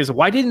biggest thing for me is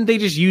why didn't they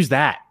just use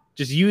that?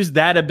 Just use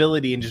that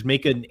ability and just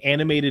make an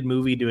animated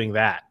movie doing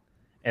that.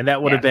 And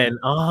that would have been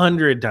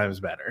 100 times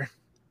better.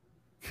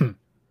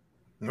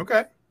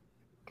 Okay.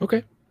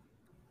 Okay.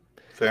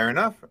 Fair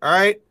enough. All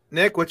right,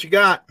 Nick, what you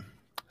got?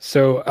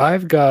 So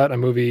I've got a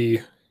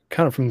movie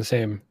kind of from the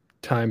same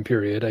time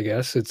period, I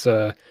guess. It's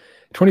a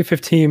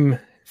 2015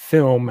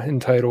 film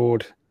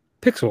entitled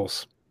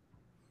Pixels.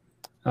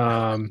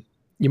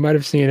 You might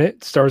have seen it.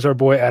 It stars our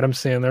boy Adam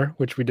Sandler,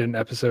 which we did an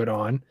episode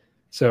on.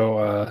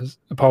 So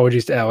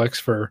apologies to Alex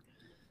for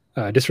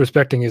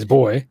disrespecting his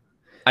boy.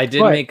 I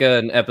did But- make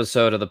an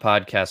episode of the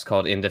podcast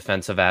called In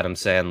Defense of Adam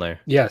Sandler.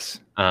 Yes,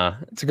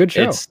 it's a good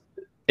show.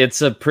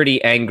 It's a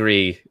pretty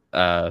angry,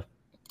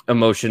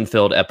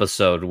 emotion-filled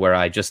episode where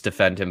I just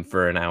defend him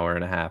for an hour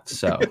and a half.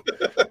 So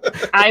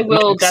I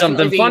will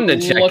Something definitely fun be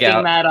to check looking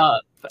out. that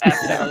up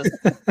after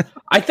this.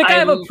 I think I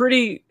have a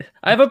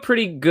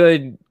pretty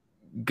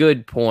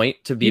good point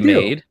to be You do.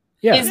 made.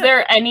 Yeah, Is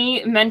there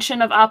any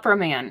mention of Opera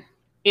Man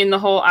in the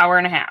whole hour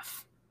and a half?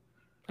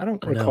 I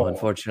don't No, recall.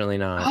 unfortunately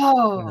not.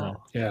 Oh,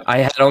 No. Yeah, I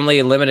had only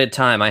a limited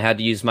time. I had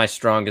to use my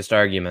strongest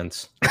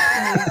arguments.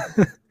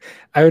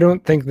 I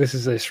don't think this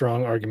is a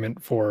strong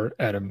argument for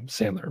Adam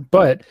Sandler,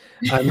 but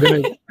I'm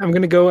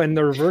gonna go in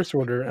the reverse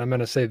order. I'm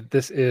gonna say that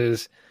this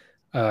is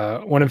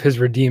one of his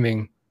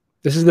redeeming.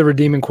 This is the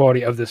redeeming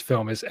quality of this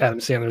film is Adam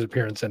Sandler's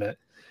appearance in it.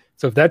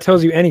 So if that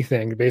tells you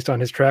anything based on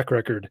his track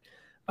record,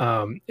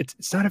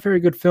 it's not a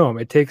very good film.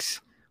 It takes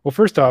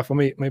first off,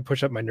 let me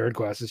push up my nerd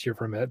glasses here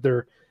for a minute.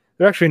 They're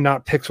actually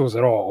not pixels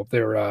at all.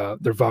 They're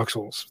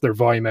voxels. They're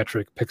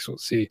volumetric pixels.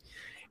 See,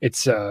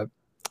 it's the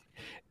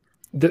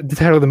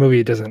title of the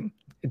movie. It doesn't.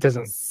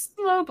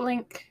 slow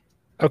blink.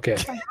 Okay.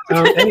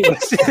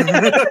 Anyways.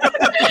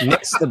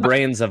 Nick's the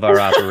brains of our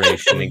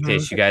operation, in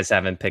case you guys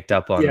haven't picked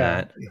up on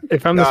Yeah. that.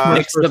 If I'm the smartest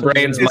Nick's the person in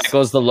brains, the room-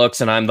 Michael's the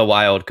looks, and I'm the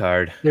wild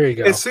card. There you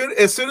go. As soon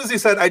as he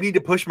said I need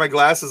to push my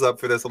glasses up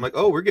for this, I'm like,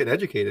 oh, we're getting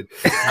educated.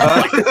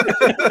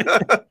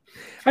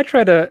 I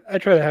try to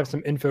have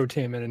some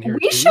infotainment in here.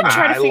 We too. should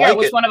try to I figure out like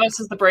which it. one of us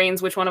is the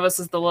brains, which one of us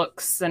is the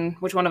looks, and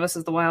which one of us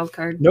is the wild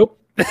card. Nope.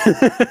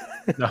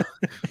 No.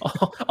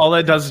 All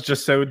that does is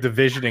just sow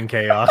division and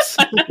chaos.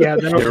 Yeah,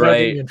 that'll You're get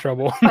right. me in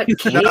trouble. But No,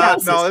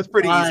 chaos no, is that's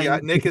pretty easy.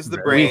 fun. Nick is the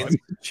Very brains,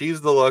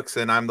 she's the looks,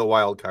 and I'm the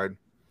wild card.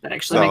 That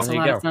actually So, makes a there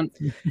you lot go. of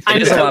sense. It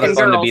I'm is the a lot of token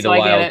fun to girl, be the so I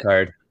get wild it.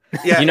 card.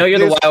 Yeah, You know you're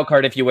the there's- wild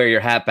card if you wear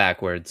your hat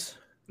backwards.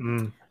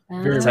 Mm.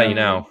 That's how you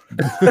know.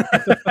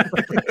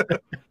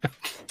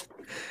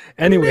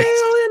 Anyway,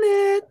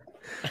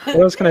 what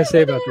else can I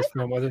say about this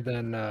film other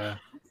than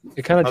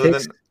it kind of Other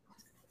takes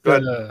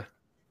than- go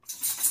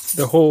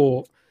the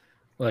whole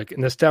like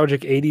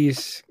nostalgic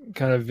 80s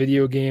kind of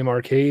video game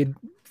arcade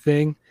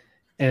thing,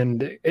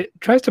 and it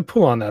tries to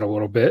pull on that a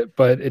little bit,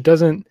 but it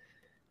doesn't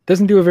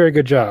do a very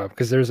good job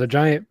because there's a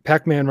giant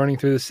Pac-Man running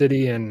through the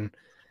city, and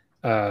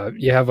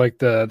you have like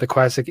the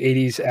classic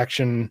 80s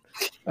action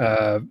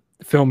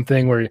film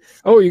thing where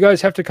you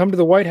guys have to come to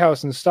the White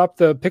House and stop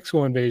the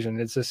pixel invasion.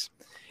 It's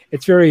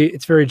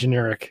very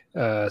generic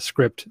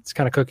script. It's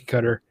kind of cookie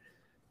cutter,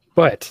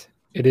 but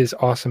it is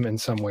awesome in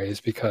some ways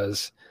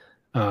because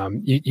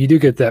you do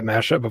get that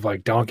mashup of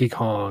like Donkey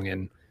Kong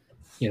and,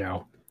 you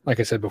know, like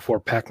I said before,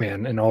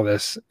 Pac-Man and all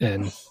this,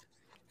 and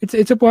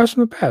it's a blast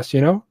from the past.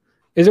 You know,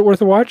 is it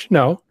worth a watch?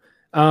 No.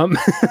 Do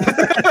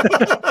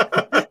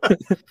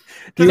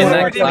you In want to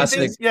that watch classic-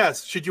 anything?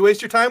 Yes. Should you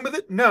waste your time with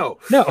it? No.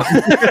 No,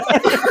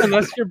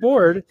 unless you're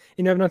bored and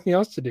you have nothing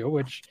else to do,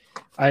 which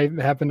I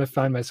happen to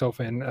find myself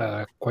in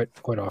quite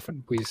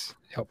often. Please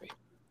help me.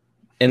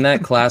 In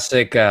that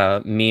classic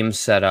meme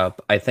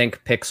setup, I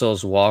think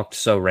Pixels walked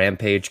so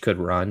Rampage could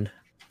run.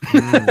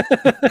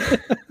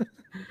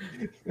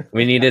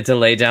 We needed to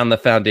lay down the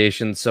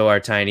foundation so our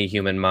tiny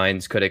human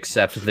minds could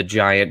accept the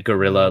giant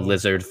gorilla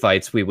lizard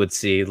fights we would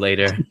see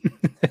later.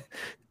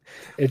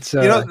 It's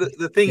You know,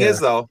 the thing yeah. is,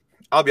 though,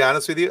 I'll be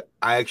honest with you,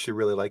 I actually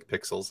really like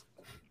Pixels.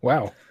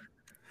 wow.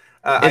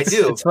 I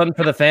do. It's fun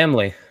for the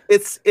family.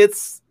 It's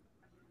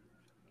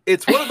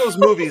one of those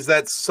movies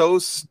that's so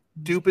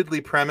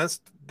stupidly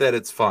premised that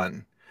it's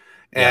fun.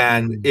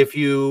 And if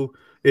you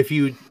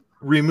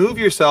remove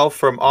yourself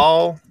from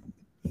all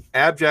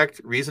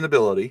abject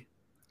reasonability,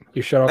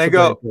 You shut off I the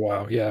go- brain for a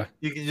while. Yeah.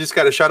 you just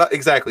got to shut up.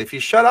 Exactly. If you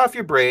shut off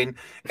your brain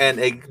and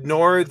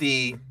ignore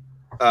the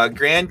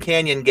Grand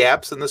Canyon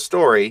gaps in the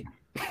story,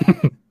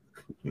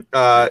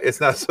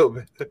 it's not so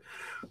bad.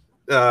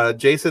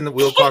 Jason,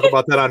 we'll talk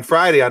about that on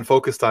Friday on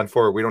Focused on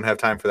 4. We don't have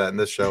time for that in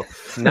this show.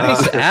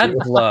 Nice ad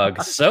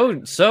plug.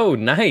 So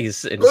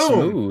nice and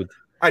Boom. smooth.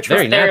 I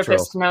Very try. natural.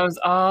 Therapist knows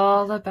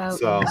all about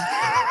So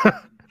you.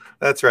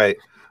 that's right.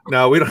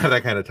 No, we don't have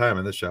that kind of time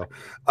in this show.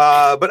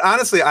 But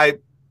honestly, I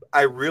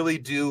really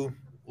do.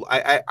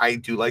 I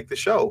do like the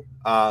show.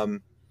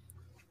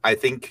 I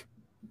think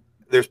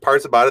there's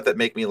parts about it that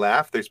make me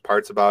laugh. There's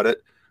parts about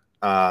it,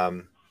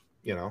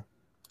 you know.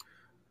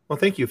 Well,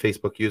 thank you,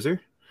 Facebook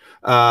user.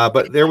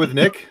 But there with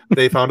Nick,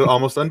 they found it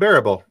almost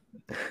unbearable.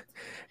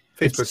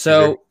 Facebook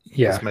So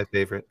user Yeah. is my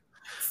favorite.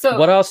 So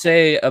what I'll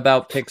say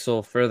about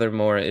Pixel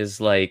furthermore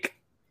is like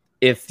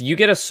if you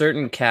get a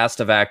certain cast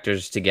of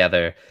actors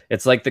together,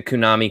 it's like the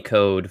Konami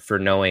code for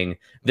knowing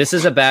this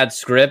is a bad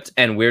script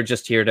and we're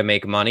just here to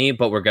make money,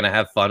 but we're going to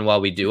have fun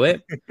while we do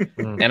it.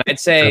 And I'd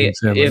say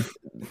Adam Sandler. if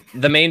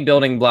the main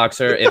building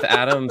blocks are if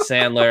Adam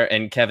Sandler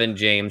and Kevin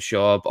James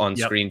show up on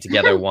Yep. screen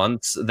together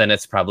once, then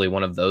it's probably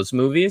one of those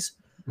movies.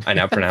 I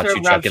now pronounce throw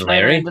you Rob Chuck and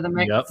Schneider Larry. into the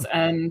mix, Yep.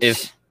 and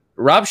If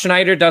Rob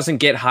Schneider doesn't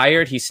get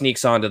hired, he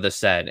sneaks onto the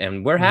set,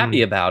 and we're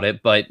happy about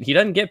it, but he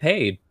doesn't get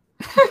paid.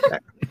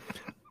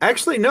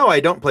 Actually, no,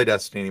 I don't play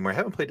Destiny anymore. I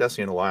haven't played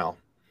Destiny in a while.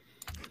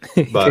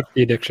 But- Kick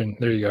the addiction.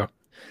 There you go.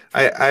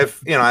 I'm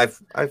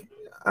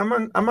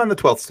on the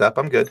 12th step.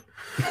 I'm good.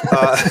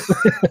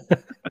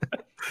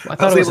 I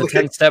thought it was a able to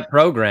 10-step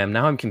program.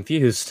 Now I'm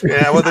confused.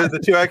 Yeah, well, there's the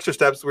 2 extra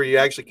steps where you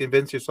actually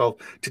convince yourself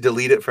to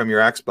delete it from your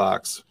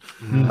Xbox.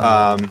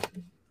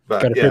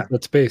 But Got to yeah, free up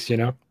that space, you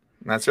know.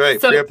 that's right.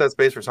 So, Free up that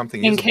space for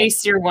something in usable.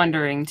 case you're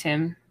wondering,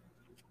 Tim,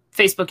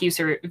 Facebook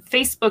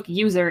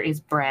user is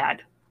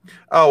Brad.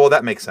 Oh, well,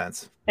 that makes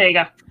sense. There you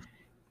go.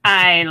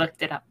 I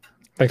looked it up.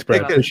 Thanks,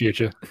 Brad. Good. Appreciate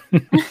you.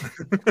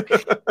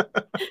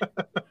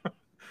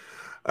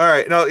 All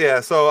right. No, yeah.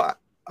 So,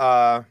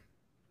 yeah,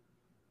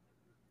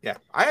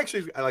 I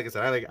actually, like I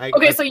said, Okay, I so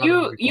found it you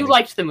very funny.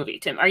 liked the movie,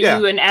 Tim. Are Yeah.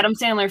 you an Adam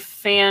Sandler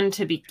fan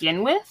to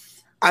begin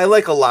with? I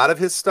like a lot of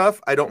his stuff.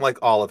 I don't like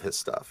all of his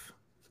stuff.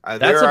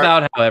 That's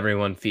about how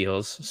everyone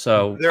feels.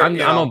 So There- I'm you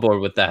know, on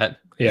board with that.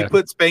 Yeah. You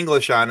put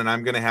Spanglish on, and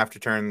I'm going to have to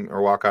turn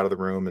or walk out of the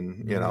room,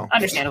 and you know.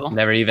 Understandable.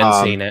 Never even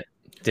seen it.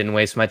 Didn't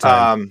waste my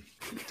time.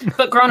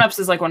 But Grown Ups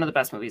is like one of the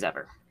best movies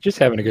ever. Just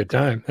having a good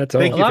time. That's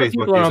all. Thank A you, lot of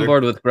Facebook people are on user.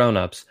 board with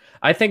grown-ups.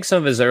 I think some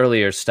of his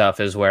earlier stuff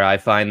is where I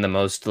find the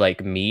most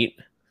like meat.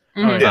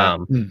 Mhm. Yeah.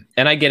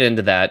 And I get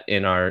into that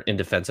in our In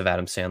Defense of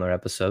Adam Sandler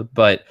episode,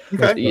 but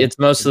Okay. it's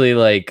mostly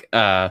like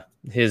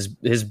his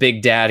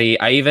Big Daddy.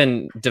 I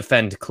even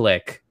defend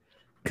Click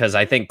because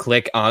I think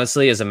Click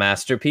honestly is a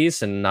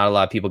masterpiece, and not a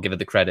lot of people give it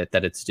the credit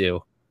that it's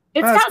due.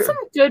 It's That's got good. some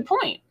good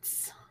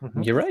points.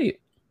 You're right.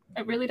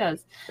 It really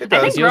does. It I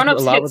does. think Deals Grown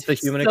Ups a lot hits with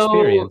the human so-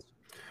 experience.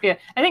 Yeah,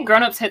 I think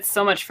Grown Ups hits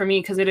so much for me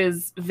because it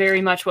is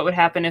very much what would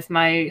happen if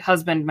my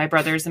husband, my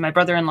brothers, and my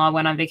brother-in-law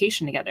went on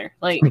vacation together.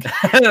 Like,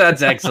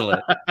 That's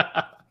excellent.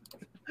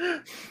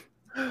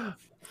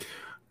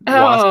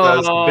 Ross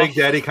does. Oh. Big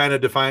Daddy kind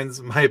of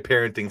defines my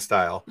parenting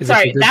style. Is this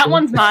sorry, a good that thing?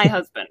 one's my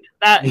husband.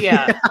 That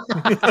yeah,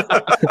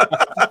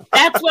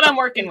 that's what I'm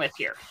working with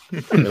here.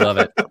 We love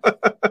it.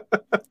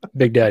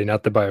 Big Daddy,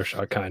 not the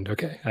Bioshock kind.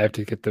 Okay, I have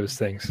to get those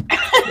things.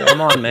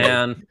 Come on,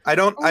 man. I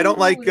don't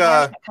like. Ooh,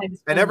 yeah, that kind of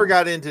I never fun.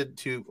 got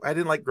into. I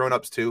didn't like Grown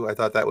Ups 2. I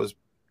thought that was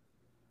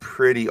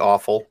pretty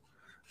awful.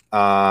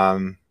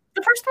 The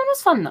first one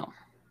was fun though.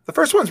 The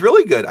first one's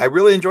really good. I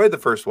really enjoyed the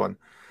first one.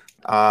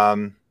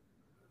 I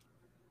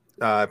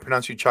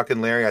pronounced you Chuck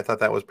and Larry. I thought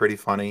that was pretty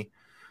funny.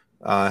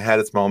 Had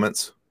its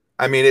moments.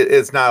 I mean,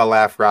 it's not a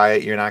laugh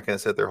riot. You're not going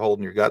to sit there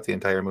holding your gut the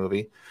entire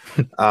movie.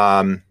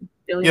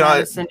 Billy You know,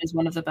 Madison is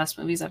one of the best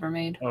movies ever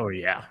made. Oh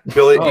yeah.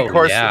 Billy, Oh, of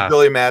course, yeah.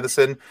 Billy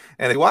Madison.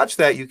 And if you watch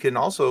that, you can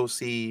also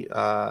see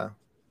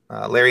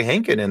Larry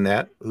Hankin in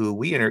that, who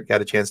we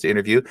got a chance to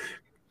interview.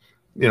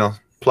 You know,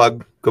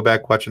 go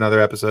back, watch another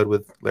episode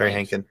with Larry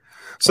Hankin.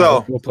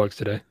 So no plugs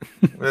today.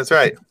 that's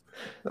right.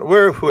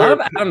 We're A lot of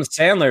Adam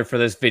Sandler for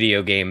this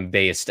video game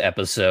based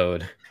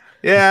episode.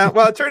 yeah.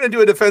 Well, it turned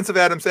into a defensive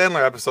Adam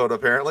Sandler episode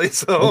apparently.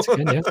 So Once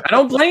again, yeah. I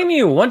don't blame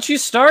you. Once you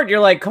start, you're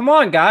like, come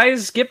on,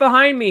 guys, get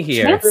behind me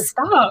here. Can't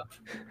stop.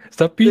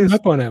 Stop beating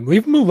up on him.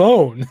 Leave him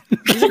alone.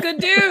 He's a good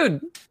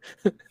dude.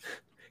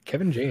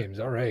 Kevin James.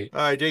 All right.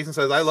 all right. Jason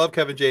says, "I love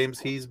Kevin James.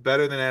 He's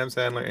better than Adam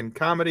Sandler in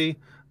comedy.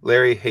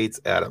 Larry hates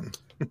Adam."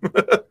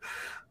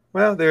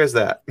 Well, there's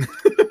that.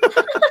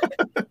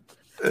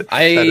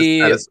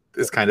 That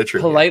is kind of true.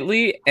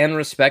 Politely and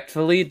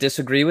respectfully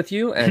disagree with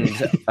you. And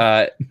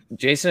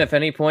Jason, if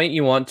any point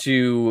you want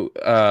to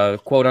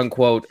quote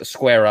unquote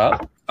square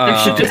up, There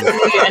should just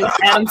be an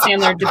Adam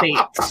Sandler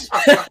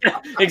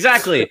debate.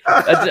 exactly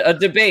a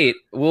debate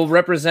will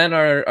represent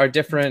our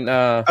different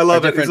I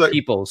love it. different He's like-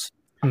 peoples.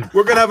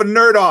 We're gonna have a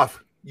nerd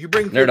off. You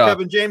bring your Nerd off.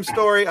 Kevin James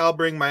story. I'll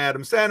bring my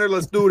Adam Sandler.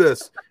 Let's do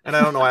this. And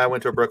I don't know why I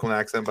went to a Brooklyn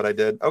accent, but I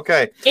did.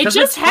 Okay, It 'Cause just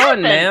it's fun,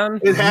 happened. man.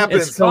 it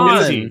happens. It's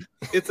fun. Easy.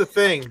 It's a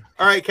thing.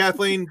 All right,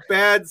 Kathleen.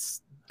 Bad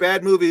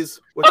movies.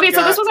 What Okay, you so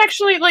got? this was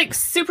actually like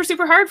super,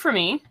 super hard for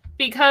me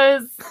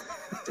because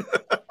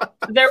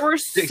there were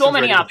so Jason's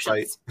many ready to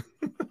options.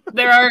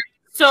 There are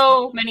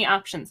so many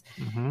options.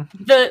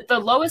 Mhm. The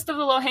lowest of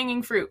the low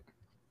hanging fruit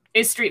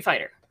is Street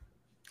Fighter.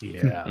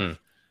 Yeah.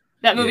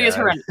 That movie is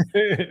Yeah.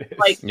 horrendous.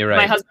 Like You're my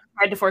right. husband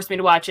tried to force me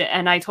to watch it,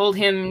 and I told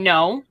him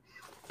no,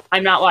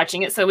 I'm not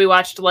watching it. So we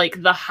watched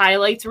like the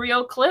highlights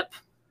reel clip.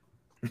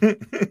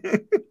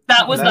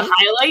 That was the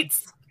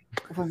highlights.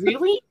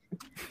 Really?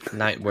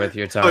 Not worth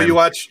your time. Oh, you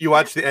watch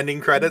the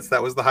ending credits.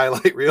 That was the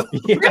highlight reel.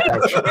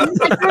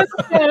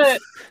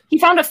 He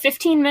found a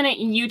 15-minute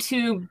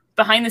YouTube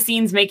behind the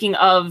scenes making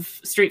of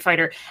Street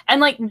Fighter, and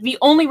like the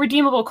only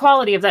redeemable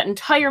quality of that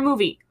entire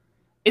movie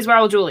is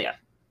Raul Julia.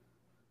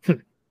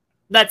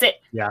 That's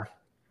it. Yeah.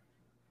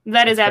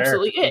 That is Fair.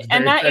 absolutely it. That's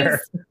And very that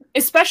is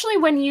especially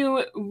when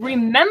you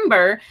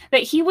remember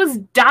that he was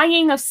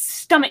dying of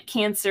stomach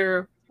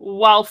cancer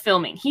while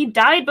filming. He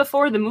died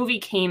before the movie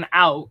came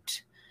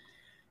out.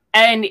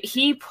 And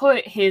he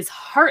put his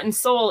heart and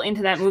soul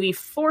into that movie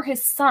for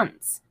his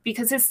sons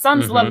because his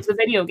sons Mhm. loved the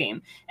video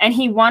game and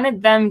he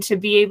wanted them to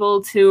be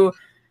able to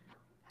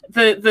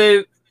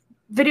the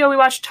video we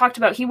watched talked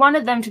about he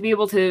wanted them to be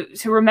able to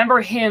remember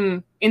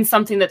him in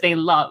something that they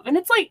love. And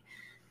it's like,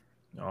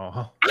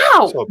 Oh,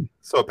 ow!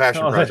 So a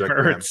passion oh that project. for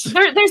him. hurts.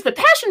 There's the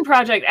passion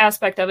project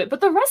aspect of it, but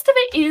the rest of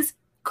it is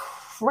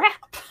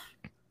crap.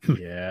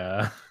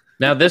 Yeah.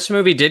 Now, this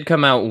movie did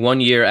come out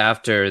 1 year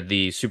after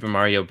the Super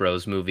Mario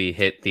Bros. Movie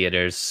hit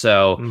theaters,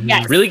 so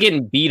Yes. really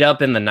getting beat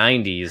up in the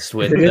 90s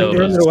with They didn't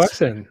learn those. their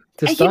lesson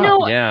to You stop.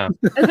 know- Yeah,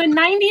 The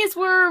 90s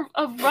were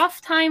a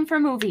rough time for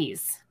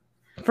movies.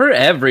 for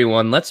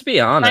everyone. Let's be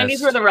honest.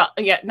 90s were rough.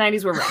 Yeah,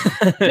 90s were rough.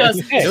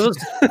 Just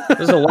it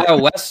was a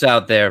Wild West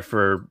out there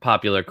for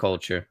popular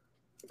culture.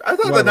 I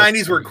thought the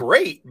 '90s were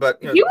great,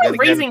 but you then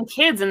were again- raising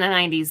kids in the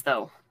 90s,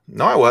 though.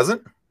 No, I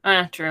wasn't.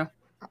 True.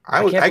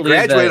 I can't believe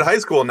graduated that- high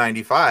school in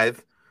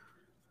 '95.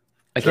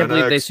 I can't Gen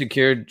believe they X.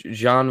 secured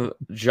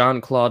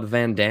Jean-Claude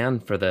Van Damme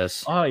for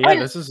this. Oh yeah,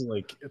 this is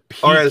like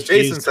peak Or as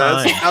Jason his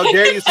says, time. how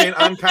dare you say an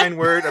unkind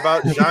word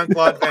about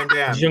Jean-Claude Van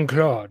Damme? Jean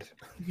Claude.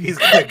 He's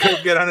gonna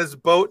go get on his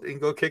boat and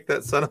go kick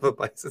that son of a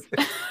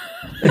bicycle.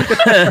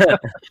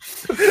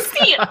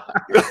 See,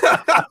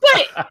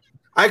 but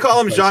I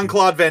call him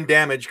Jean-Claude Van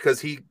Damage because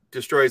he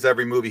destroys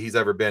every movie he's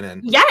ever been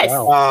in. yes,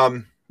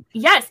 Wow.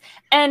 yes,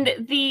 and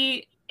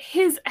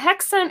his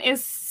accent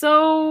is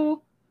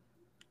so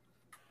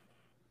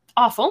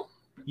awful.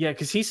 Yeah,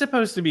 because he's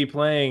supposed to be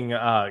playing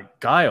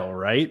Guile,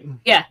 right?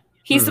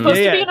 He's Mhm. supposed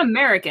to Yeah, be yeah. an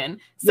American.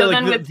 So yeah,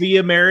 then like with the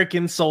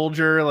American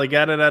soldier, like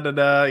da da da da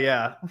da.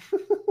 Yeah.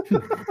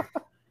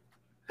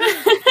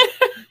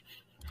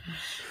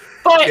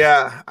 but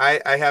Yeah,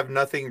 I have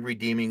nothing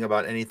redeeming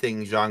about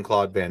anything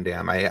Jean-Claude Van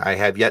Damme. I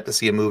have yet to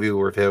see a movie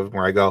with him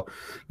where I go,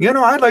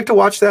 I'd like to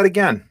watch that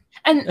again.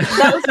 And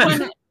that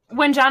was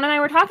when John and I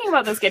were talking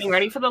about this, getting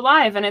ready for the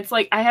live, and it's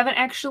like, I haven't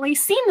actually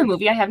seen the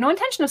movie. I have no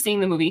intention of seeing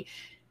the movie.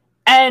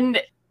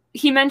 And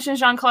he mentioned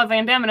Jean-Claude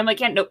Van Damme, and I'm like,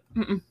 yeah, nope,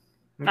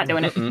 not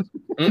doing it.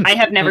 I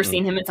have never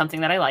seen him in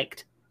something that I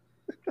liked.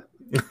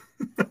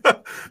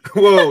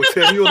 Whoa,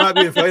 Tim, you will not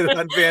be invited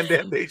on Van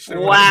Damme Nation.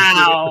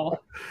 Wow.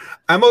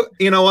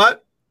 You know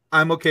what?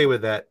 I'm okay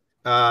with that.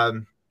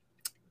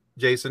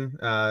 Jason,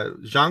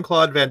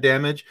 Jean-Claude Van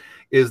Damme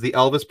is the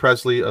Elvis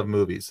Presley of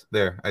movies.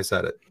 There, I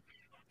said it.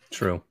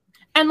 True.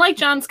 And like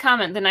John's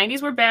comment, the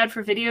 90s were bad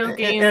for video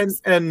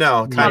games. And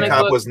no, Time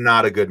Cop was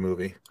not a good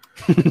movie.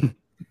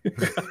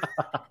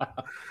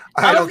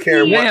 I don't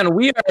care. Man,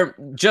 we are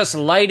just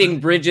lighting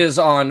bridges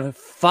on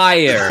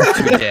fire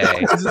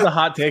today. This is a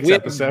hot takes We're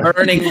episode.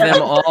 burning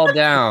them all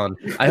down.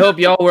 I hope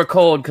y'all were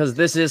cold because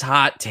this is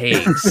hot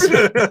takes.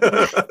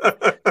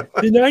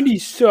 The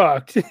 90s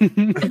sucked.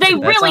 They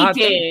really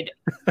did.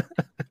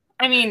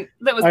 I mean,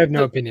 that was I have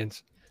no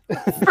opinions.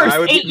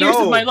 first 8 years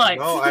of my life.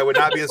 No, I would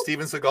not be a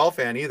Steven Seagal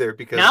fan either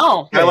because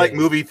No. I like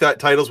movie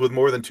titles with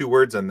more than 2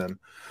 words in them.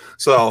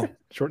 So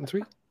Short and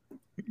sweet.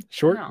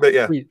 Short, No. but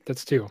yeah. sweet.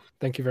 That's 2.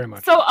 Thank you very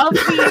much. So of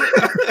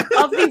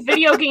the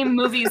video game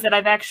movies that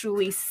I've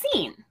actually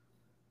seen,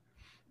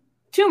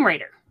 Tomb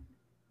Raider.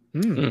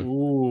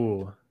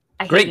 Ooh.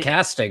 I Great hated it.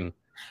 casting.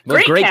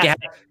 Great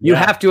casting. You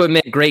Yeah. have to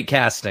admit, great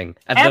casting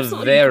at Absolutely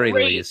the very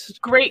great,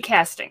 least. Great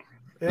casting.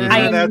 And I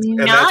am that's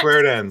not- where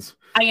it ends.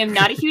 I am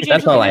not a huge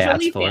That's all I Angelina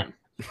asked Jolie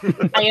for.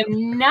 fan. I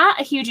am not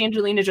a huge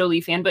Angelina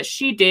Jolie fan, but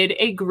she did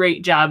a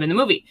great job in the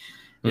movie.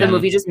 The Yeah.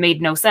 movie just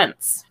made no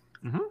sense.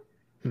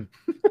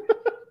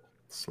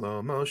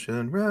 Slow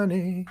motion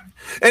running.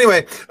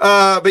 Anyway,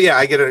 but yeah,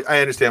 I get it.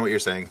 I understand what you're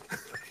saying.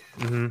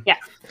 Yeah.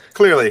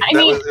 Clearly, I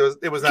mean,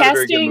 it was not a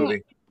very good casting-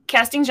 movie.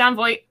 Casting John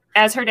Voight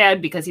as her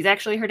dad, because he's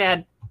actually her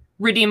dad,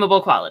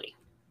 redeemable quality.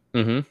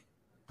 Mm-hmm.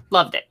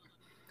 Loved it.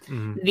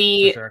 Mhm,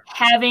 The for sure.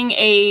 having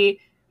a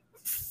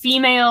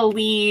female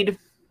lead,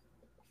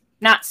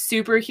 not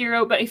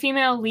superhero, but a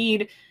female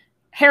lead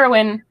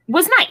heroine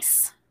was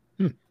nice.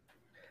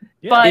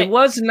 Yeah. But It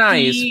was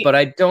nice, the- but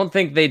I don't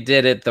think they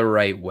did it the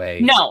right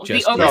way. No, the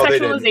just yet. No, they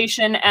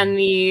over-sexualization and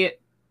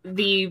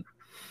the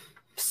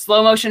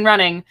slow motion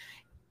running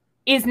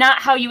is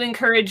not how you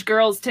encourage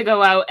girls to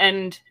go out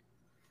and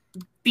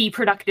be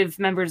productive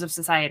members of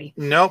society.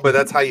 No, but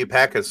that's how you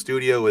pack a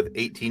studio with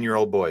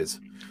 18-year-old boys.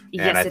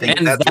 And I it think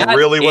is. that's that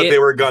really what they it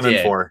were gunning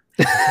did. for.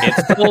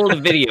 It's full of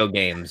video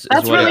games.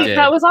 That's is what it really did.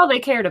 that was all they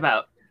cared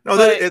about. No,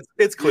 But-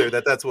 it's clear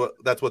that's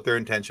what their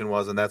intention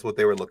was, and that's what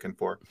they were looking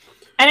for.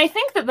 And I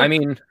think that I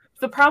mean,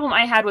 the problem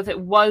I had with it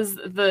was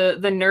the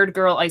nerd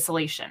girl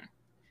isolation.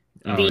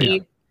 Oh,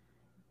 The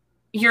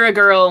you're a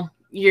girl,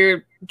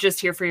 you're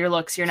just here for your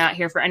looks, you're not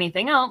here for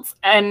anything else,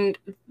 and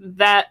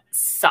that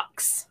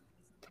sucks.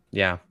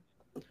 yeah.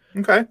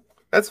 Okay,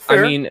 that's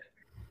fair. I mean,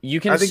 you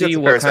I can think see that's a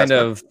what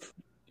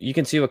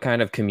fair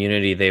kind of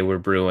community they were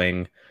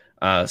brewing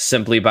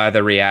simply by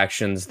the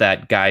reactions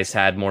that guys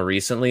had more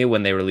recently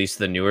when they released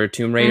the newer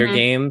Tomb Raider Mhm.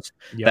 games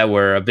Yep. that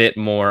were a bit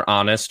more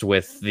honest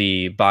with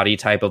the body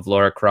type of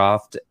Lara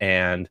Croft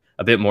and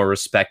a bit more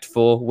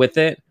respectful with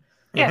it.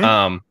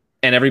 Yeah.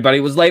 And everybody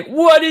was like,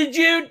 "What did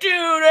you do to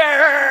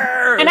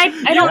her?" And I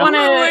don't You want to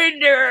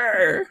ruined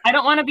her." I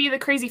don't want to be the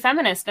crazy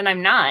feminist, and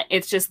I'm not.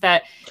 It's just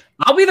that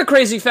I'll be the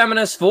crazy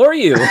feminist for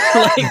you.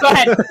 Like, go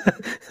ahead.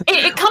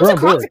 It comes We're on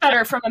across board.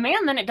 better from a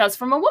man than it does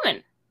from a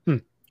woman,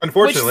 which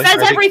Unfortunately, says I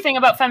think- everything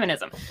about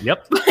feminism.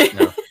 Yep.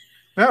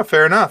 Yeah,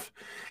 fair enough.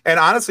 And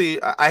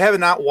honestly, I have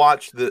not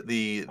watched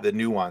the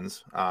new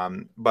ones,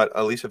 but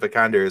Alicia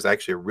Vikander is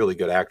actually a really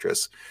good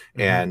actress,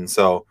 and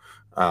so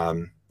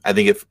I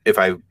think if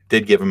I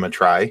did give him a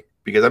try,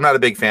 because I'm not a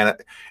big fan,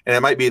 and it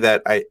might be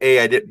that I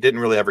didn't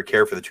really ever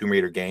care for the Tomb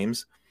Raider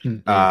games,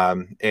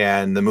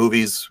 and the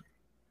movies,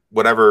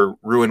 whatever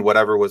ruined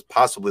whatever was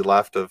possibly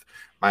left of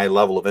my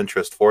level of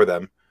interest for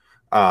them.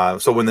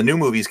 So when the new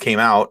movies came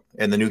out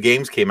and the new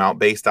games came out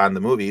based on the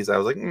movies, I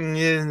was like, I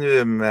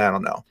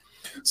don't know.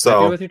 Happy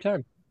So with your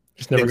time.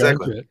 Just never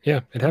Exactly. got into it. Yeah,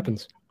 it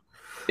happens.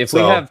 If we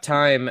So- have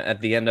time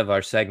at the end of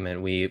our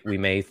segment, we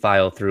may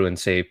file through and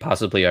say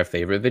possibly our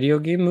favorite video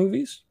game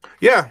movies.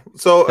 yeah.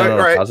 So No, no, all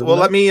right. positive Well,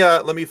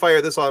 note? let me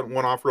fire this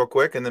one off real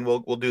quick, and then we'll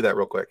do that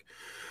real quick.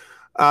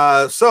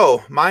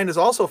 So mine is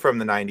also from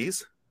the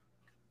 90s.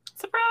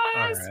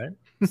 Surprise! All right.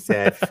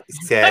 Sad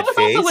That was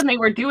face. also when they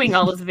were doing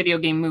all of the video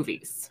game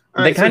movies.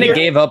 All They right, so kind of here-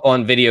 gave up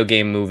on video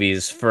game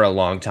movies for a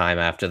long time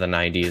after the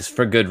 90s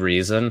for good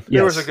reason.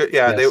 There was a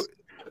Yes, good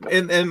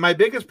yes. and my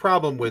biggest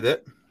problem with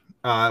it,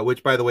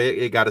 which by the way,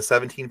 it got a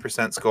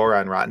 17% score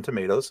on Rotten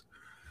Tomatoes.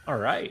 All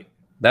right.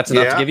 That's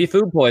enough Yeah. to give you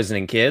food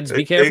poisoning, kids.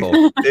 Be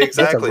careful.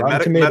 Exactly.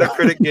 Rotten Tomato.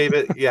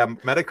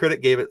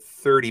 Metacritic gave it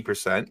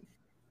 30%,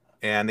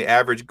 and the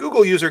average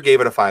Google user gave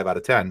it a 5 out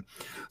of 10.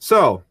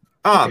 So,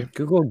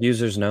 Google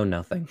users know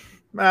nothing.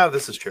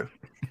 this is true.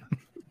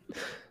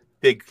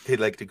 They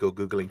like to go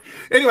Googling.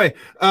 Anyway,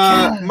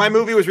 my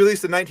movie was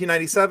released in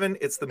 1997.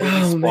 It's the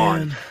movie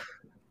Spawn.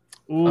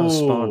 Ooh.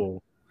 Spawn.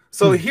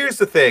 So here's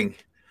the thing.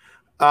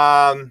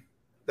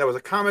 That That was a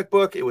comic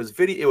book. It was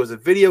video. It was a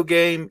video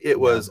game. It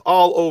was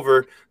all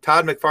over.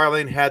 Todd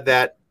McFarlane had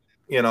that,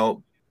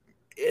 and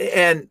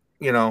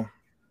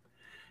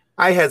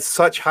I had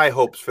such high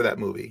hopes for that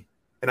movie,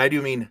 and I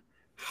do mean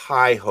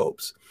high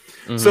hopes.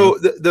 Mm-hmm. So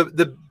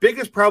the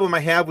biggest problem I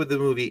have with the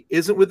movie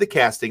isn't with the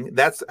casting.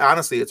 That's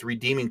honestly its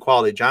redeeming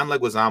quality. John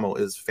Leguizamo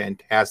is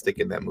fantastic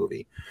in that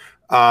movie.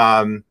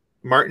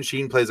 Martin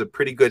Sheen plays a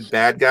pretty good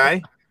bad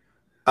guy.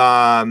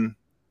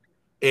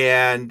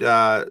 And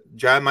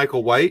John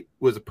Michael White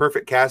was a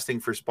perfect casting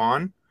for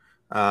Spawn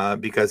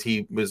because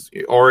he was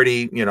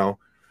already,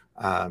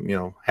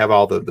 have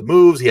all the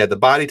moves. He had the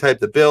body type,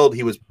 the build.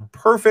 He was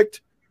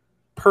perfect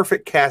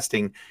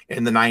casting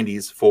in the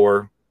 90s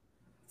for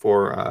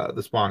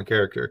the Spawn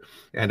character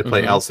and to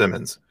play Al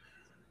Simmons.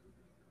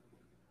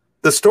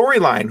 The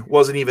storyline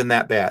wasn't even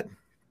that bad.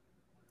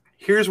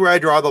 Here's where I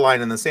draw the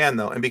line in the sand,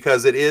 though, and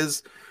because it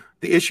is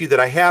the issue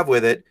that I have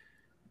with it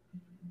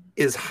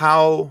is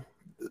how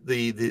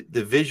the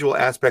visual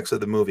aspects of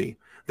the movie.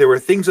 There were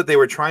things that they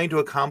were trying to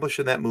accomplish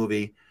in that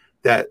movie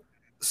that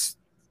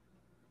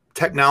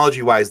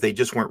technology-wise they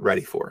just weren't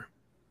ready for.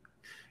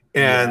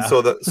 And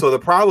so the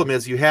problem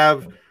is you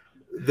have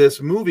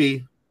this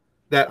movie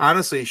that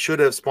honestly should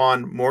have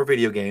spawned more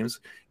video games.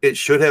 It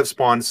should have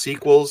spawned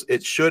sequels.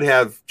 It should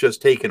have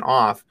just taken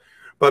off.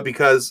 But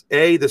because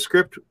the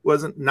script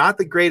wasn't not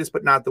the greatest,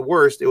 but not the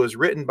worst, it was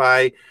written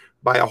by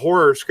a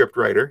horror script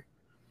writer.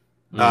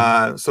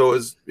 So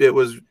it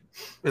was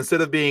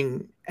instead of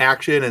being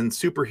action and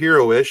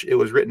superhero-ish, it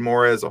was written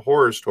more as a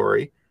horror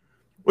story,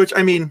 which,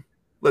 I mean,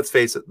 let's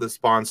face it, the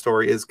Spawn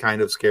story is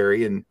kind of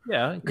scary and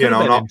it could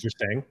have been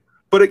interesting.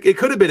 But it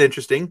could have been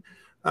interesting.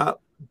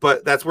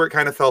 But that's where it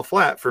kind of fell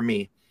flat for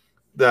me.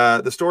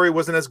 The story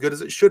wasn't as good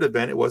as it should have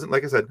been. It wasn't,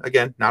 like I said,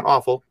 again, not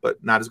awful,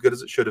 but not as good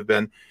as it should have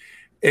been.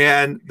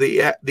 And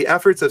the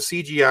efforts of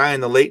CGI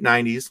in the late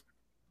 90s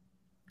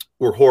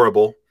were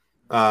horrible.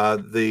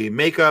 The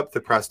makeup,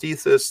 the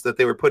prosthesis that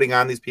they were putting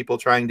on these people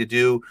trying to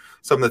do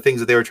some of the things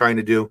that they were trying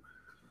to do.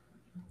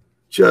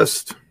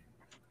 Just,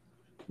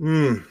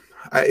 I'm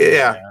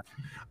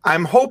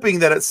hoping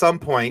that at some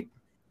point,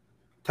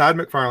 Todd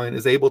McFarlane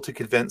is able to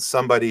convince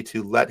somebody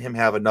to let him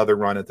have another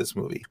run at this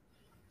movie.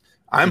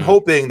 I'm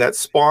hoping that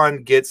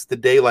Spawn gets the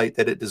daylight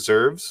that it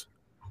deserves.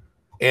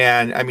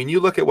 And I mean, you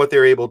look at what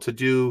they're able to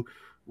do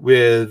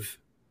with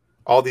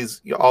all these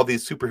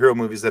superhero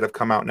movies that have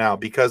come out now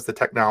because the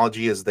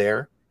technology is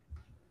there.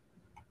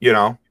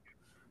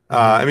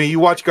 I mean, you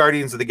watch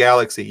Guardians of the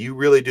Galaxy, you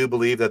really do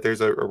believe that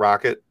there's a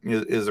rocket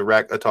is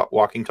a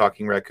walking,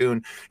 talking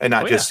raccoon and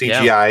not just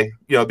CGI,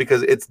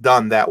 because it's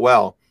done that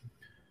well.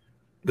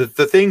 The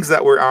things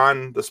that were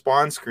on the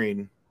Spawn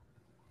screen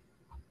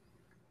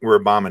were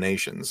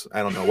abominations.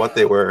 I don't know what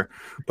they were,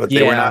 but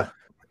they were not.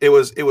 It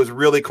was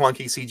really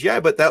clunky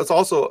CGI, but that was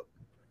also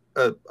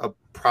a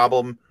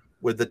problem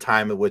with the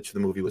time in which the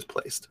movie was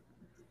placed.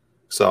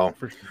 So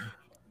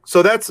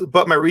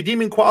but my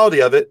redeeming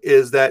quality of it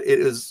is that it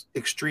is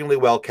extremely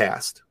well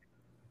cast.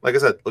 Like I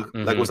said, like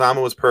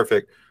Leguizamo was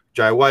perfect.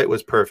 Jai White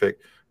was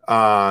perfect.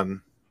 You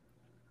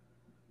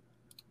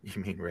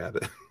mean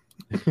Rabbit?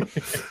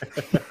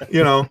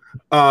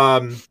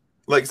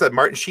 Like I said,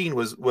 Martin Sheen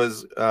was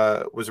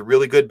a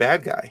really good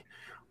bad guy.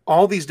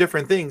 All these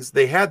different things,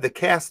 they had the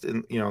cast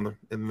and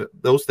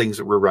those things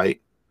that were right.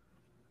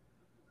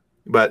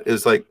 But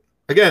it's like,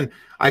 again,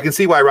 I can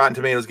see why Rotten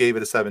Tomatoes gave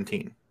it a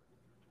 17.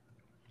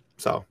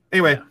 So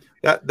anyway,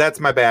 that's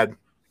my bad.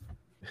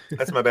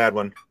 That's my bad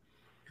one.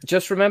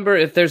 Just remember,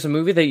 if there's a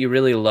movie that you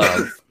really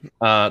love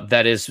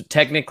that is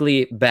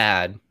technically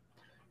bad,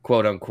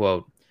 quote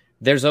unquote,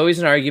 there's always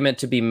an argument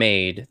to be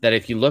made that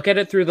if you look at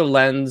it through the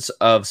lens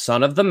of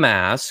Son of the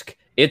Mask,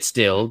 it's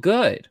still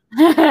good.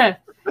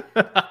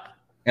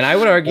 And I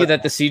would argue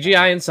that the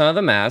CGI in Son of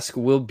the Mask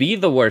will be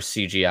the worst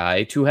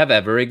CGI to have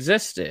ever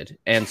existed.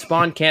 And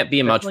Spawn can't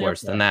be much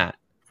worse than that.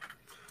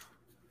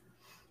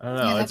 I don't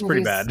know. It's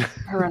pretty bad.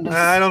 Horrendous.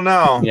 I don't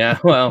know. Yeah,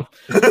 well.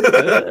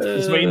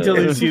 Just wait until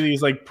you see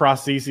these like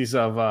prostheses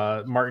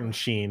of Martin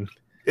Sheen.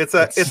 It's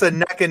a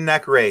neck and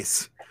neck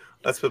race.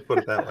 Let's put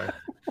it that way.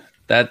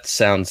 That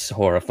sounds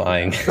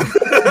horrifying.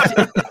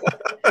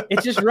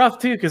 It's just rough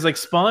too, because like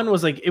Spawn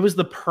was like, it was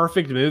the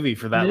perfect movie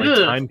for that like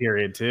time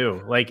period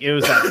too. Like it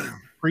was that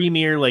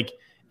premier like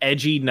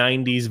edgy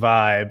 90s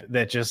vibe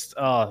that just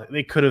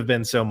they could have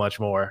been so much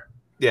more.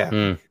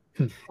 Yeah.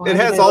 It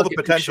has all the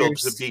potential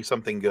to be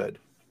something good.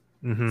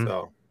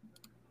 So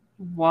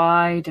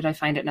why did I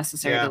find it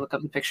necessary to look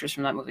up the pictures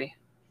from that movie?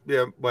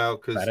 Yeah, well,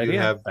 because you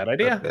idea. have bad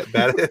idea.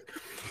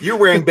 You're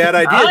wearing bad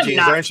idea jeans,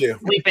 aren't you?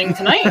 Sleeping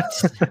tonight.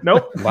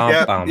 Nope.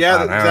 Yeah,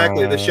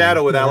 exactly. The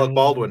Shadow with Alec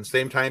Baldwin,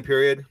 same time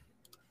period.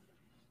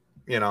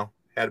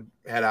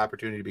 Had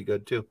opportunity to be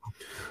good too.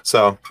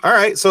 So, all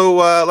right. So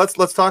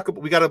let's talk.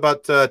 We got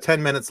about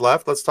 10 minutes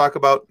left. Let's talk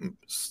about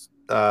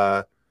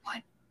What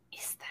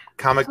is that?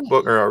 comic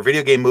book or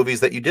video game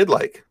movies that you did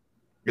like.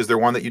 Is there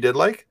one that you did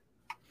like?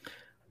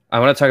 I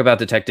want to talk about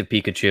Detective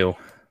Pikachu. All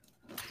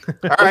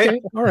right.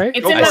 Okay, all right.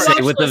 It's in my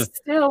watch with list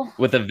still.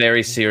 With a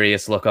very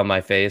serious look on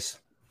my face.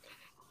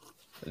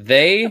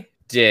 They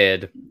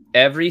did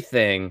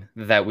everything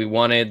that we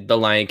wanted the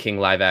Lion King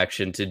live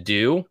action to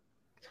do.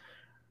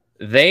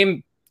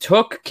 They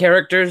took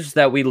characters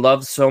that we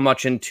loved so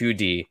much in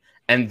 2D,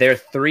 and their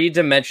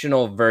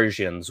 3-dimensional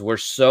versions were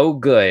so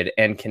good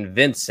and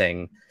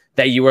convincing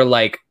that you were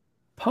like,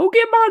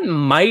 Pokemon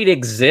might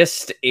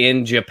exist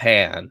in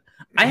Japan.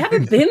 I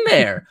haven't been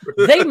there.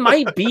 They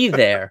might be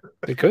there.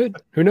 They could.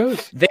 Who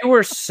knows? They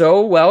were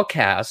so well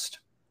cast,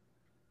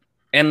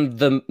 and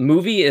the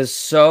movie is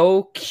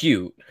so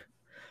cute.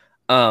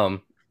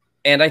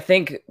 And I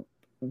think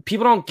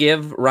people don't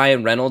give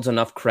Ryan Reynolds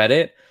enough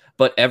credit,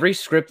 but every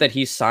script that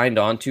he's signed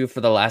on to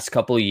for the last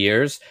couple of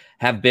years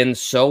have been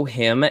so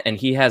him, and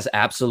he has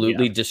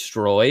absolutely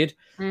destroyed.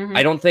 Mhm.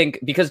 I don't think,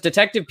 because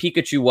Detective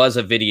Pikachu was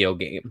a video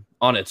game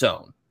on its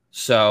own.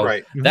 So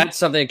Right. that's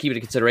something to keep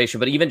into consideration.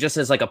 But even just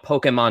as like a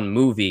Pokemon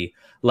movie,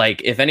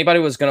 like if anybody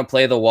was going to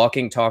play the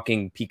walking,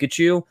 talking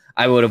Pikachu,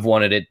 I would have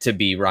wanted it to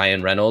be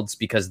Ryan Reynolds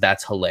because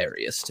that's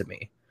hilarious to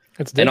me.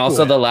 That's And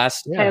also Deadpool. the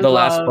last Yeah. the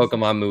last love-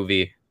 Pokemon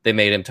movie they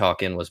made him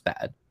talk in was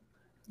bad.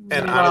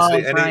 And Love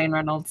honestly, Ryan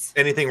Reynolds.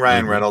 anything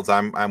Ryan Reynolds,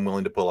 I'm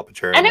willing to pull up a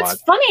chair And and it's watch.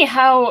 funny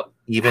how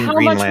Even how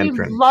Green much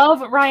Lantern. we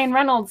love Ryan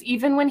Reynolds,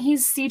 even when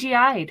he's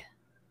CGI'd.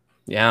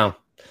 Yeah. No,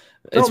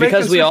 It's make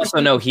because this we super also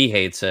know he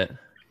hates it.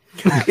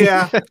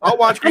 Yeah, I'll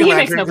watch Green He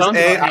makes Lantern no 'cause bones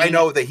about I hating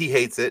know that he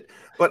hates it,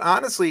 but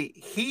honestly,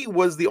 he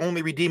was the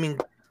only redeeming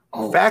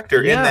Oh,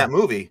 factor in yeah. that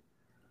movie.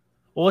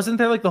 Well, wasn't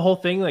there like the whole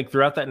thing like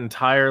throughout that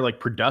entire like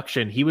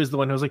production? He was the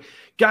one who was like,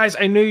 "Guys,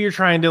 I know you're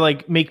trying to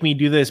like make me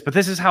do this, but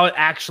this is how it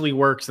actually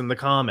works in the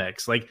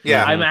comics. Like,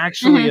 Yeah. I'm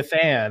actually a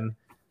fan.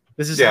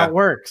 This is Yeah. how it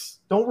works.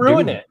 Don't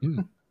ruin Doom. it."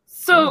 Mm.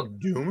 So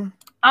Doom.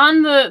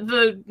 on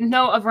the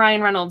note of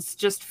Ryan Reynolds,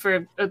 just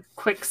for a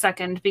quick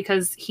second,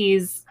 because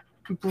he's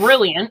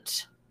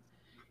brilliant.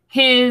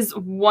 His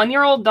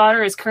 1-year-old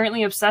daughter is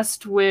currently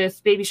obsessed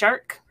with Baby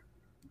Shark.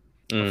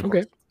 Mm.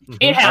 Okay.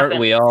 It Aren't happened.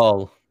 we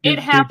all? It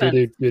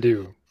happened. You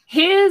do.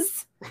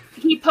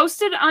 He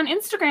posted on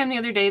Instagram the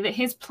other day that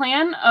his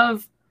plan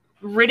of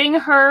ridding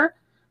her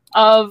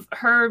of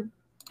her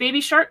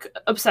Baby Shark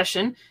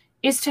obsession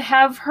is to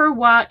have her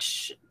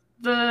watch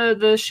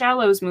the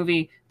Shallows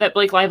movie that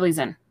Blake Lively's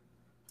in.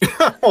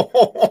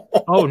 Oh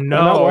Why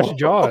not no! watch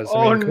Jaws?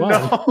 I mean, come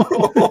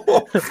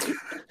on.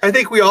 I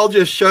think we all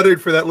just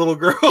shuddered for that little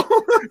girl.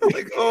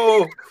 Like,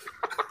 oh,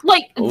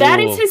 Like that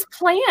Ooh. is his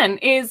plan,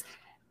 is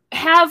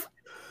have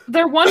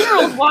their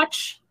 1-year-old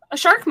watch a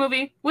shark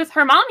movie with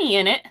her mommy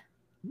in it.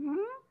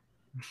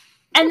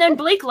 And then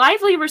Blake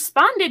Lively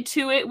responded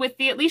to it with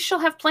the, at least she'll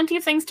have plenty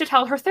of things to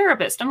tell her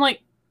therapist. I'm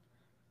like,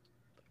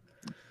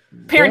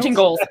 parenting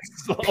goals.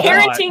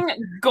 Parenting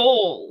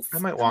goals. I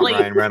might want Like-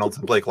 Ryan Reynolds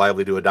and Blake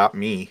Lively to adopt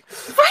me.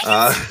 Right?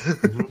 Uh,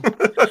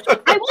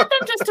 I want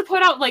them just to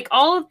put out like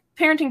all of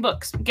parenting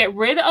books, get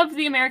rid of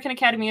the American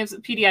Academy of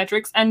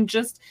Pediatrics, and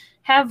just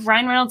have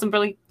Ryan Reynolds and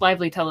Blake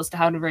Lively tell us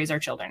how to raise our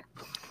children.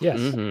 Yes.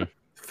 Mhm.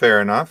 fair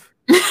enough.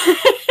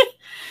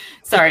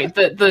 Sorry,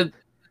 the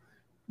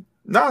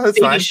No, that's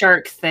baby fine.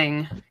 shark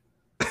thing.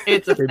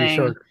 It's a Baby thing,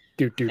 shark.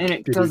 and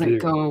it doesn't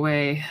go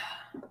away.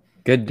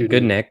 Good, Doo-doo.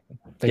 Nick.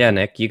 Thank yeah, you.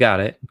 Nick, you got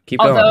it. Keep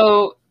going.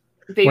 Although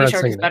Baby We're not Shark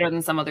is singing it. better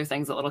than some other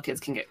things that little kids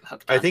can get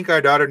hooked on. I think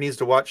our daughter needs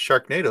to watch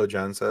Sharknado,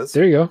 John says.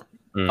 There you go.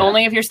 Mm.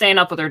 Only if you're staying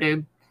up with her,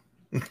 dude.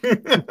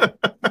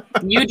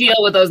 You deal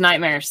with those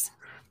nightmares.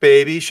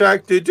 Baby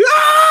Shark, dude.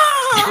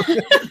 Ah!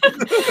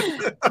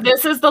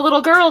 This is the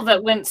little girl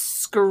that went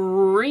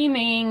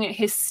screaming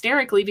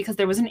hysterically because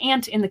there was an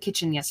ant in the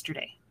kitchen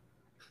yesterday.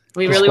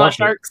 We Just really want watch it.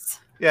 sharks.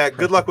 Yeah,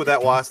 good luck with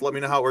that, Was. Let me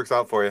know how it works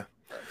out for you.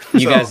 You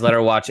So- guys let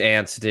her watch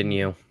Ants, didn't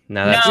you?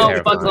 No, that's No,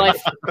 terrifying. Bug's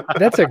Life.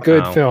 That's a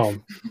good Wow.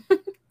 film.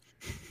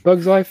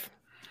 Bug's Life.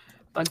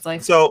 Bug's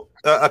Life. So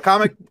a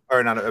comic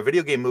or not a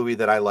video game movie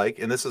that I like,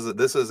 and this is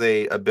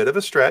a bit of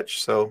a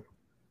stretch, so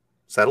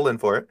settle in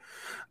for it.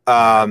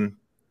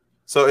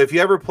 So if you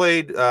ever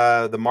played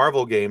the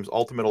Marvel games,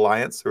 Ultimate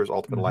Alliance, there was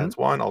Ultimate Mhm. Alliance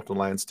 1, Ultimate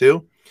Alliance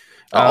 2.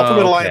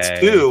 Ultimate Alliance Okay.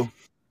 2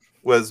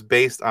 was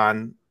based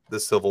on the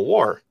Civil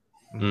War.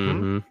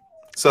 Mhm.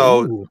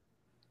 So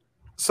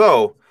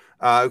Ooh.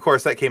 Of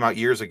course, that came out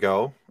years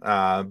ago,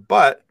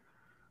 but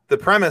the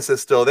premise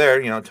is still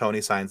there. You know,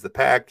 Tony signs the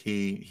pact.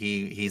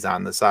 He's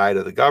on the side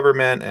of the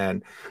government,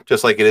 and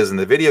just like it is in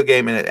the video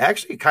game, and it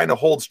actually kind of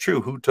holds true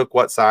who took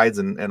what sides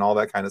and all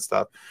that kind of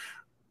stuff.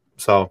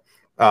 So,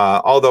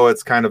 although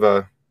it's kind of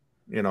a,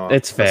 you know,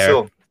 It's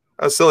fair.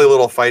 a silly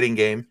little fighting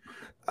game.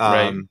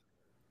 Right.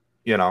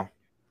 You know,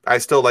 I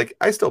still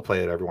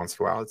play it every once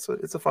in a while.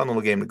 It's a fun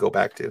little game to go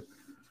back to.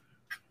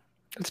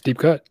 That's a deep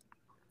cut.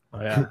 Oh,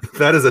 yeah.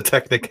 That is a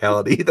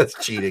technicality. That's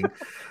cheating.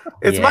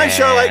 It's my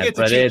show. I Yeah, get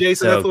to but cheat, it's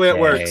Jason. That's the way it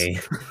works. okay.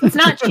 It's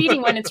not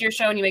cheating when it's your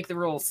show and you make the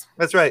rules.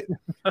 That's right.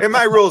 And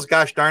my rules,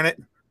 gosh darn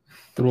it.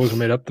 The rules are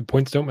made up. The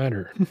points don't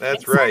matter.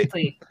 That's right.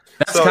 Exactly.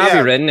 That's So, yeah.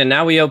 copywritten, and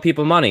now we owe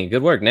people money.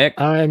 Good work, Nick.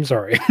 I'm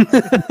sorry.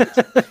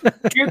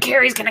 Drew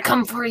Carey's gonna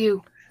come for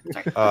you.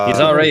 He's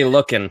already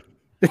looking.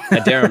 I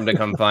dare him to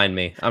come find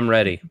me. I'm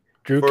ready.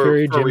 Drew for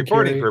Carey, Jim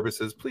reporting Carrey.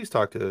 purposes, please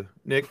talk to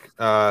Nick,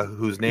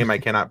 whose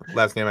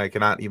last name I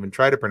cannot even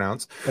try to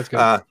pronounce. That's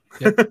good.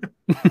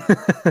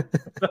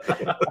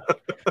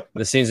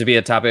 This seems to be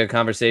a topic of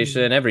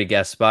conversation in every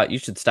guest spot. You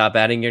should stop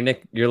adding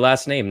your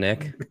last name,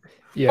 Nick.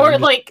 Yeah, Or I'm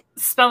just- like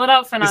spell it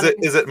out for Is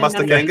it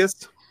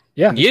Mustakangas?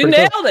 yeah, You it's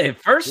pretty nailed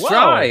it. First Whoa.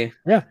 try.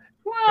 All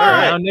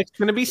right. Now Nick's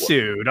gonna be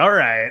sued. All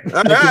right.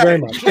 All Thank you very right,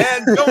 much.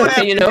 and going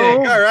after You know,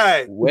 Nick. All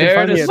right. close. You Where can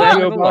find me does at that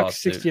PO belong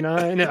Box to?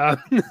 69. It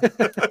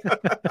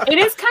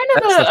is kind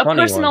That's of the a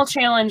funny personal one.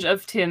 challenge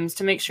of Tim's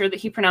to make sure that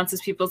he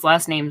pronounces people's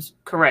last names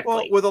correctly.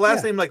 Well, with a last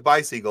Yeah. name like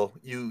Bicycle,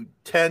 you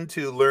tend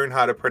to learn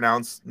how to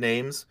pronounce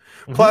names.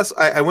 Mhm. Plus,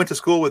 I went to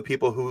school with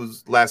people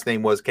whose last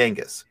name was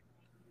Kangas.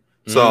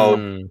 So,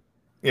 Mm.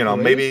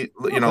 maybe,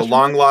 that's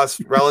long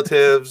lost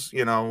relatives,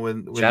 when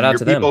Shout out your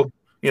to them. people,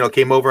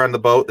 came over on the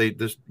boat, they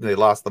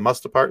lost the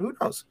must apart. Who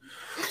knows?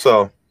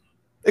 So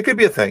it could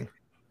be a thing.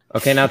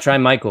 Okay, now try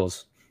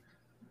Michael's.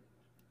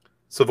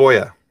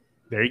 Savoya.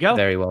 There you go.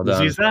 Very well Let's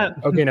done. use that.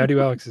 Okay, now do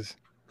Alex's.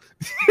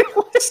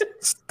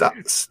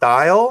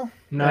 Style?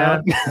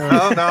 No.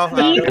 No.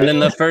 And then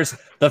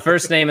the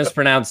first name is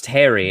pronounced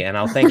Harry, and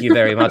I'll thank you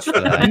very much for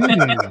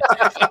that.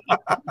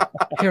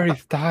 Harry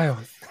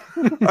Styles.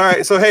 All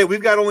right. So, hey,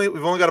 we've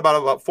only got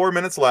about 4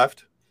 minutes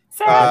left.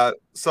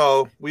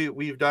 So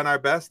we've done our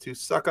best to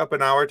suck up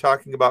an hour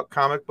talking about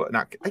comic book.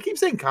 I keep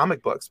saying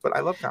comic books, but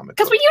I love comic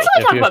Because books. we usually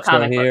If talk you're about still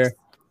comic here. books.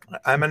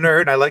 I'm a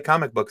nerd. I like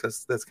comic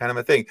books. That's kind of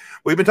a thing.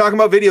 We've been talking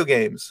about video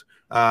games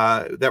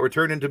that were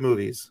turned into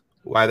movies,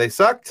 why they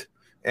sucked,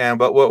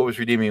 but what was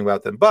redeeming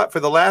about them. But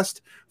for the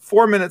last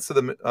 4 minutes of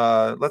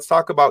let's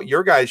talk about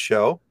your guys'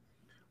 show.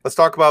 Let's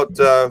talk about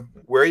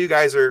where you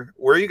guys are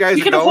You going.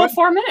 get a whole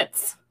 4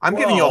 minutes. I'm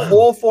giving you a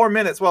whole 4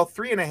 minutes. Well,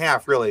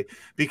 3.5 really,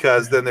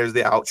 because then there's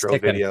the outro Sticking.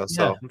 video.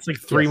 So Yeah, it's like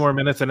 3 more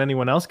minutes than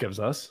anyone else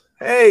gives us.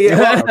 hey,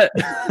 yeah. Well,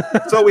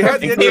 so we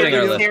had the intro Including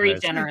our video. Very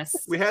listeners. generous.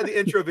 We had the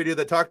intro video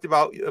that talked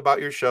about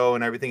your show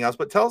and everything else.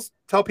 But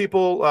tell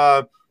people.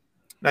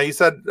 Now you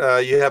said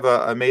you have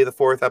a May the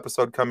 4th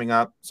episode coming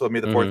up, so May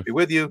the 4th be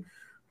with you.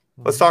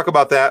 Let's talk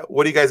about that.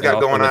 What do you guys got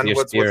And also going with on? your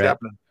What's spirit.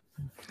 happening?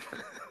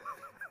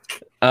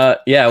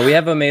 Yeah, we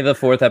have a May the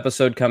 4th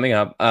episode coming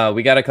up.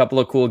 We got a couple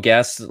of cool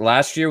guests.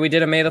 Last year we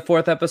did a May the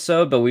 4th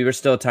episode, but we were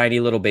still tiny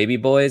little baby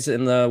boys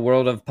in the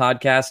world of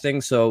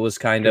podcasting, so it was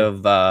kind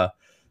of a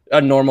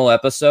normal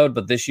episode.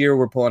 But this year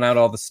we're pulling out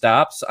all the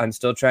stops. I'm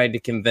still trying to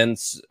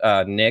convince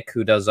Nick,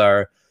 who does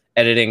our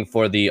editing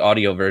for the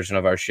audio version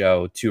of our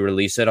show, to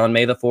release it on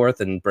May the 4th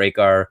and break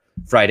our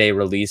Friday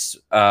release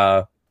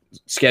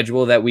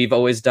schedule that we've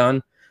always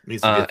done.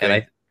 Needs to be a thing.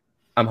 And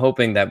I'm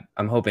hoping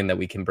that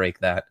we can break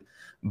that.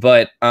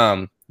 But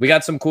we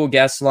got some cool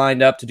guests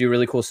lined up to do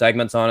really cool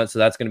segments on it, so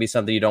that's going to be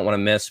something you don't want to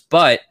miss.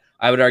 But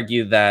I would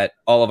argue that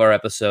all of our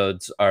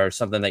episodes are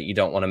something that you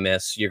don't want to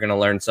miss. You're going to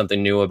learn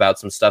something new about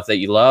some stuff that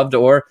you loved,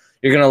 or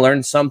you're going to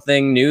learn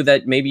something new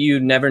that maybe you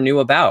never knew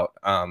about.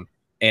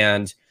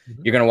 And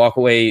you're going to walk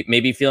away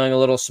maybe feeling a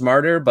little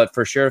smarter, but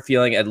for sure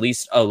feeling at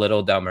least a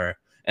little dumber.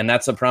 And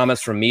that's a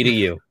promise from me to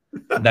you.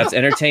 That's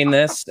Entertain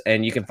This,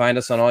 and you can find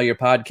us on all your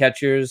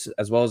podcatchers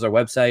as well as our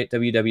website,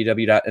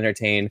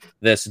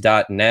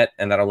 www.entertainthis.net,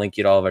 and that'll link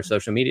you to all of our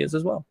social medias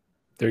as well.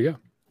 There you go.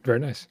 Very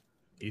nice.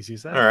 Easy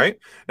as that. All right.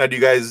 Now, do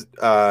you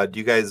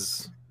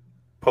guys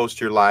post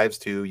your lives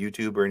to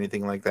YouTube or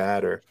anything like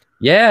that, or?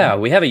 Yeah,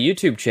 we have a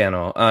YouTube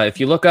channel. If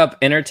you look up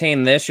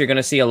Entertain This, you're going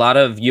to see a lot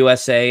of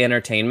USA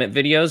entertainment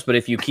videos, but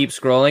if you keep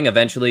scrolling,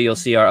 eventually you'll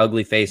see our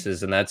ugly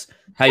faces, and that's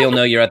how you'll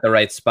know you're at the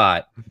right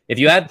spot. If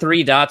you add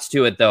 3 dots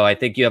to it, though, I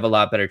think you have a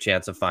lot better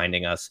chance of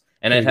finding us.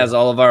 And it has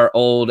all of our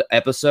old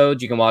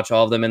episodes. You can watch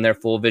all of them in their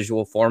full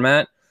visual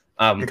format.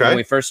 When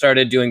we first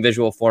started doing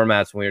visual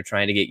formats, when we were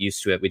trying to get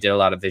used to it, we did a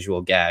lot of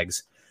visual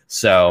gags.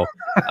 So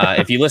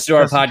if you listen to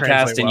our Doesn't podcast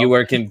translate and well. you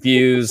were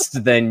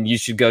confused, then you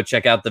should go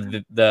check out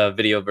the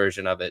video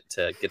version of it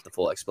to get the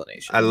full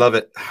explanation. I love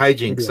it.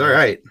 Hijinks. All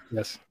right.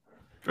 Yes.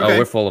 Oh,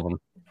 we're full of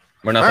them.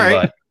 We're nothing All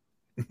right.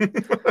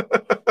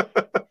 but.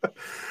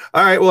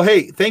 All right. Well,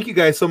 hey, thank you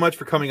guys so much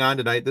for coming on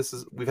tonight.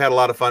 We've had a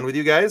lot of fun with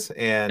you guys,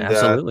 and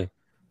Absolutely.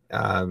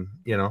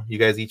 you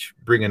guys each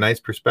bring a nice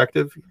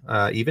perspective.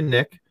 Even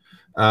Nick,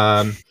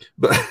 but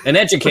An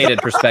educated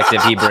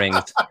perspective he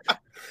brings.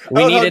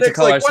 We Oh, no, needed to Nick's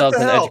call like, what ourselves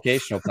the an hell?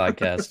 educational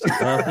podcast.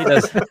 Well, he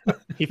does.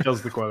 He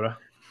fills the quota.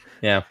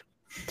 Yeah.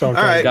 So I'm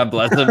All trying right. to- God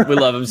bless him. We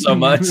love him so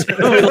much. We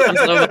love him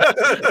so much.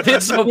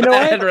 It's so You know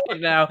bad right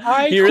now.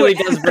 I He really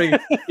quit. does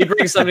he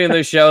brings something to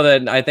the show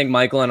that I think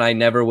Michael and I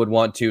never would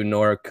want to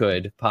nor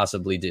could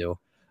possibly do.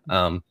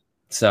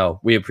 So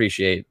we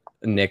appreciate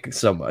Nick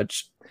so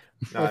much.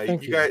 No, Well,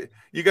 thank you.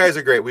 you guys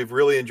are great. We've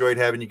really enjoyed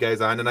having you guys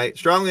on tonight.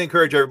 Strongly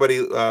encourage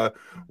everybody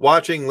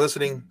watching,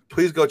 listening.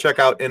 Please go check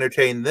out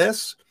Entertain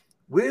This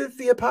with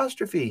the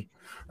apostrophe.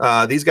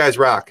 These guys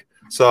rock.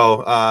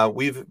 So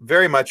we've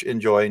very much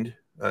enjoyed.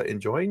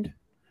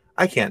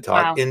 I can't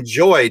talk. Wow.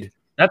 Enjoyed.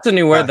 That's a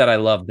new word that I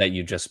love that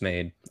you just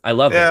made. I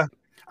love Yeah, it.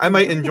 I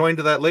might enjoy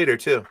into that later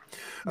too.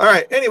 All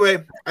right.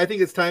 Anyway, I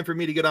think it's time for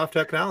me to get off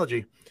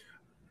technology.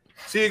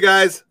 See you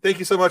guys. Thank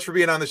you so much for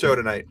being on the show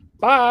tonight.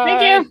 Bye.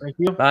 Thank you. Thank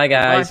you. Bye,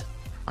 guys.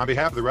 On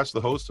behalf of the rest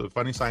of the hosts of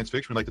Funny Science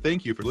Fiction, we'd like to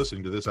thank you for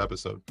listening to this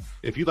episode.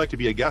 If you'd like to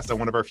be a guest on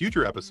one of our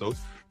future episodes,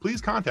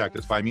 please contact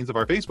us by means of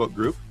our Facebook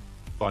group,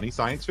 Funny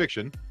Science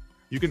Fiction.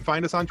 You can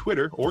find us on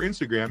Twitter or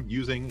Instagram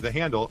using the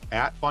handle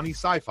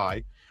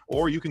 @FunnySci-Fi,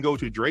 or you can go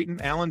to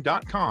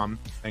DraytonAllen.com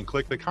and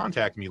click the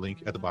Contact Me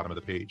link at the bottom of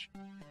the page.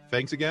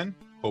 Thanks again.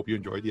 Hope you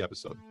enjoyed the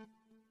episode.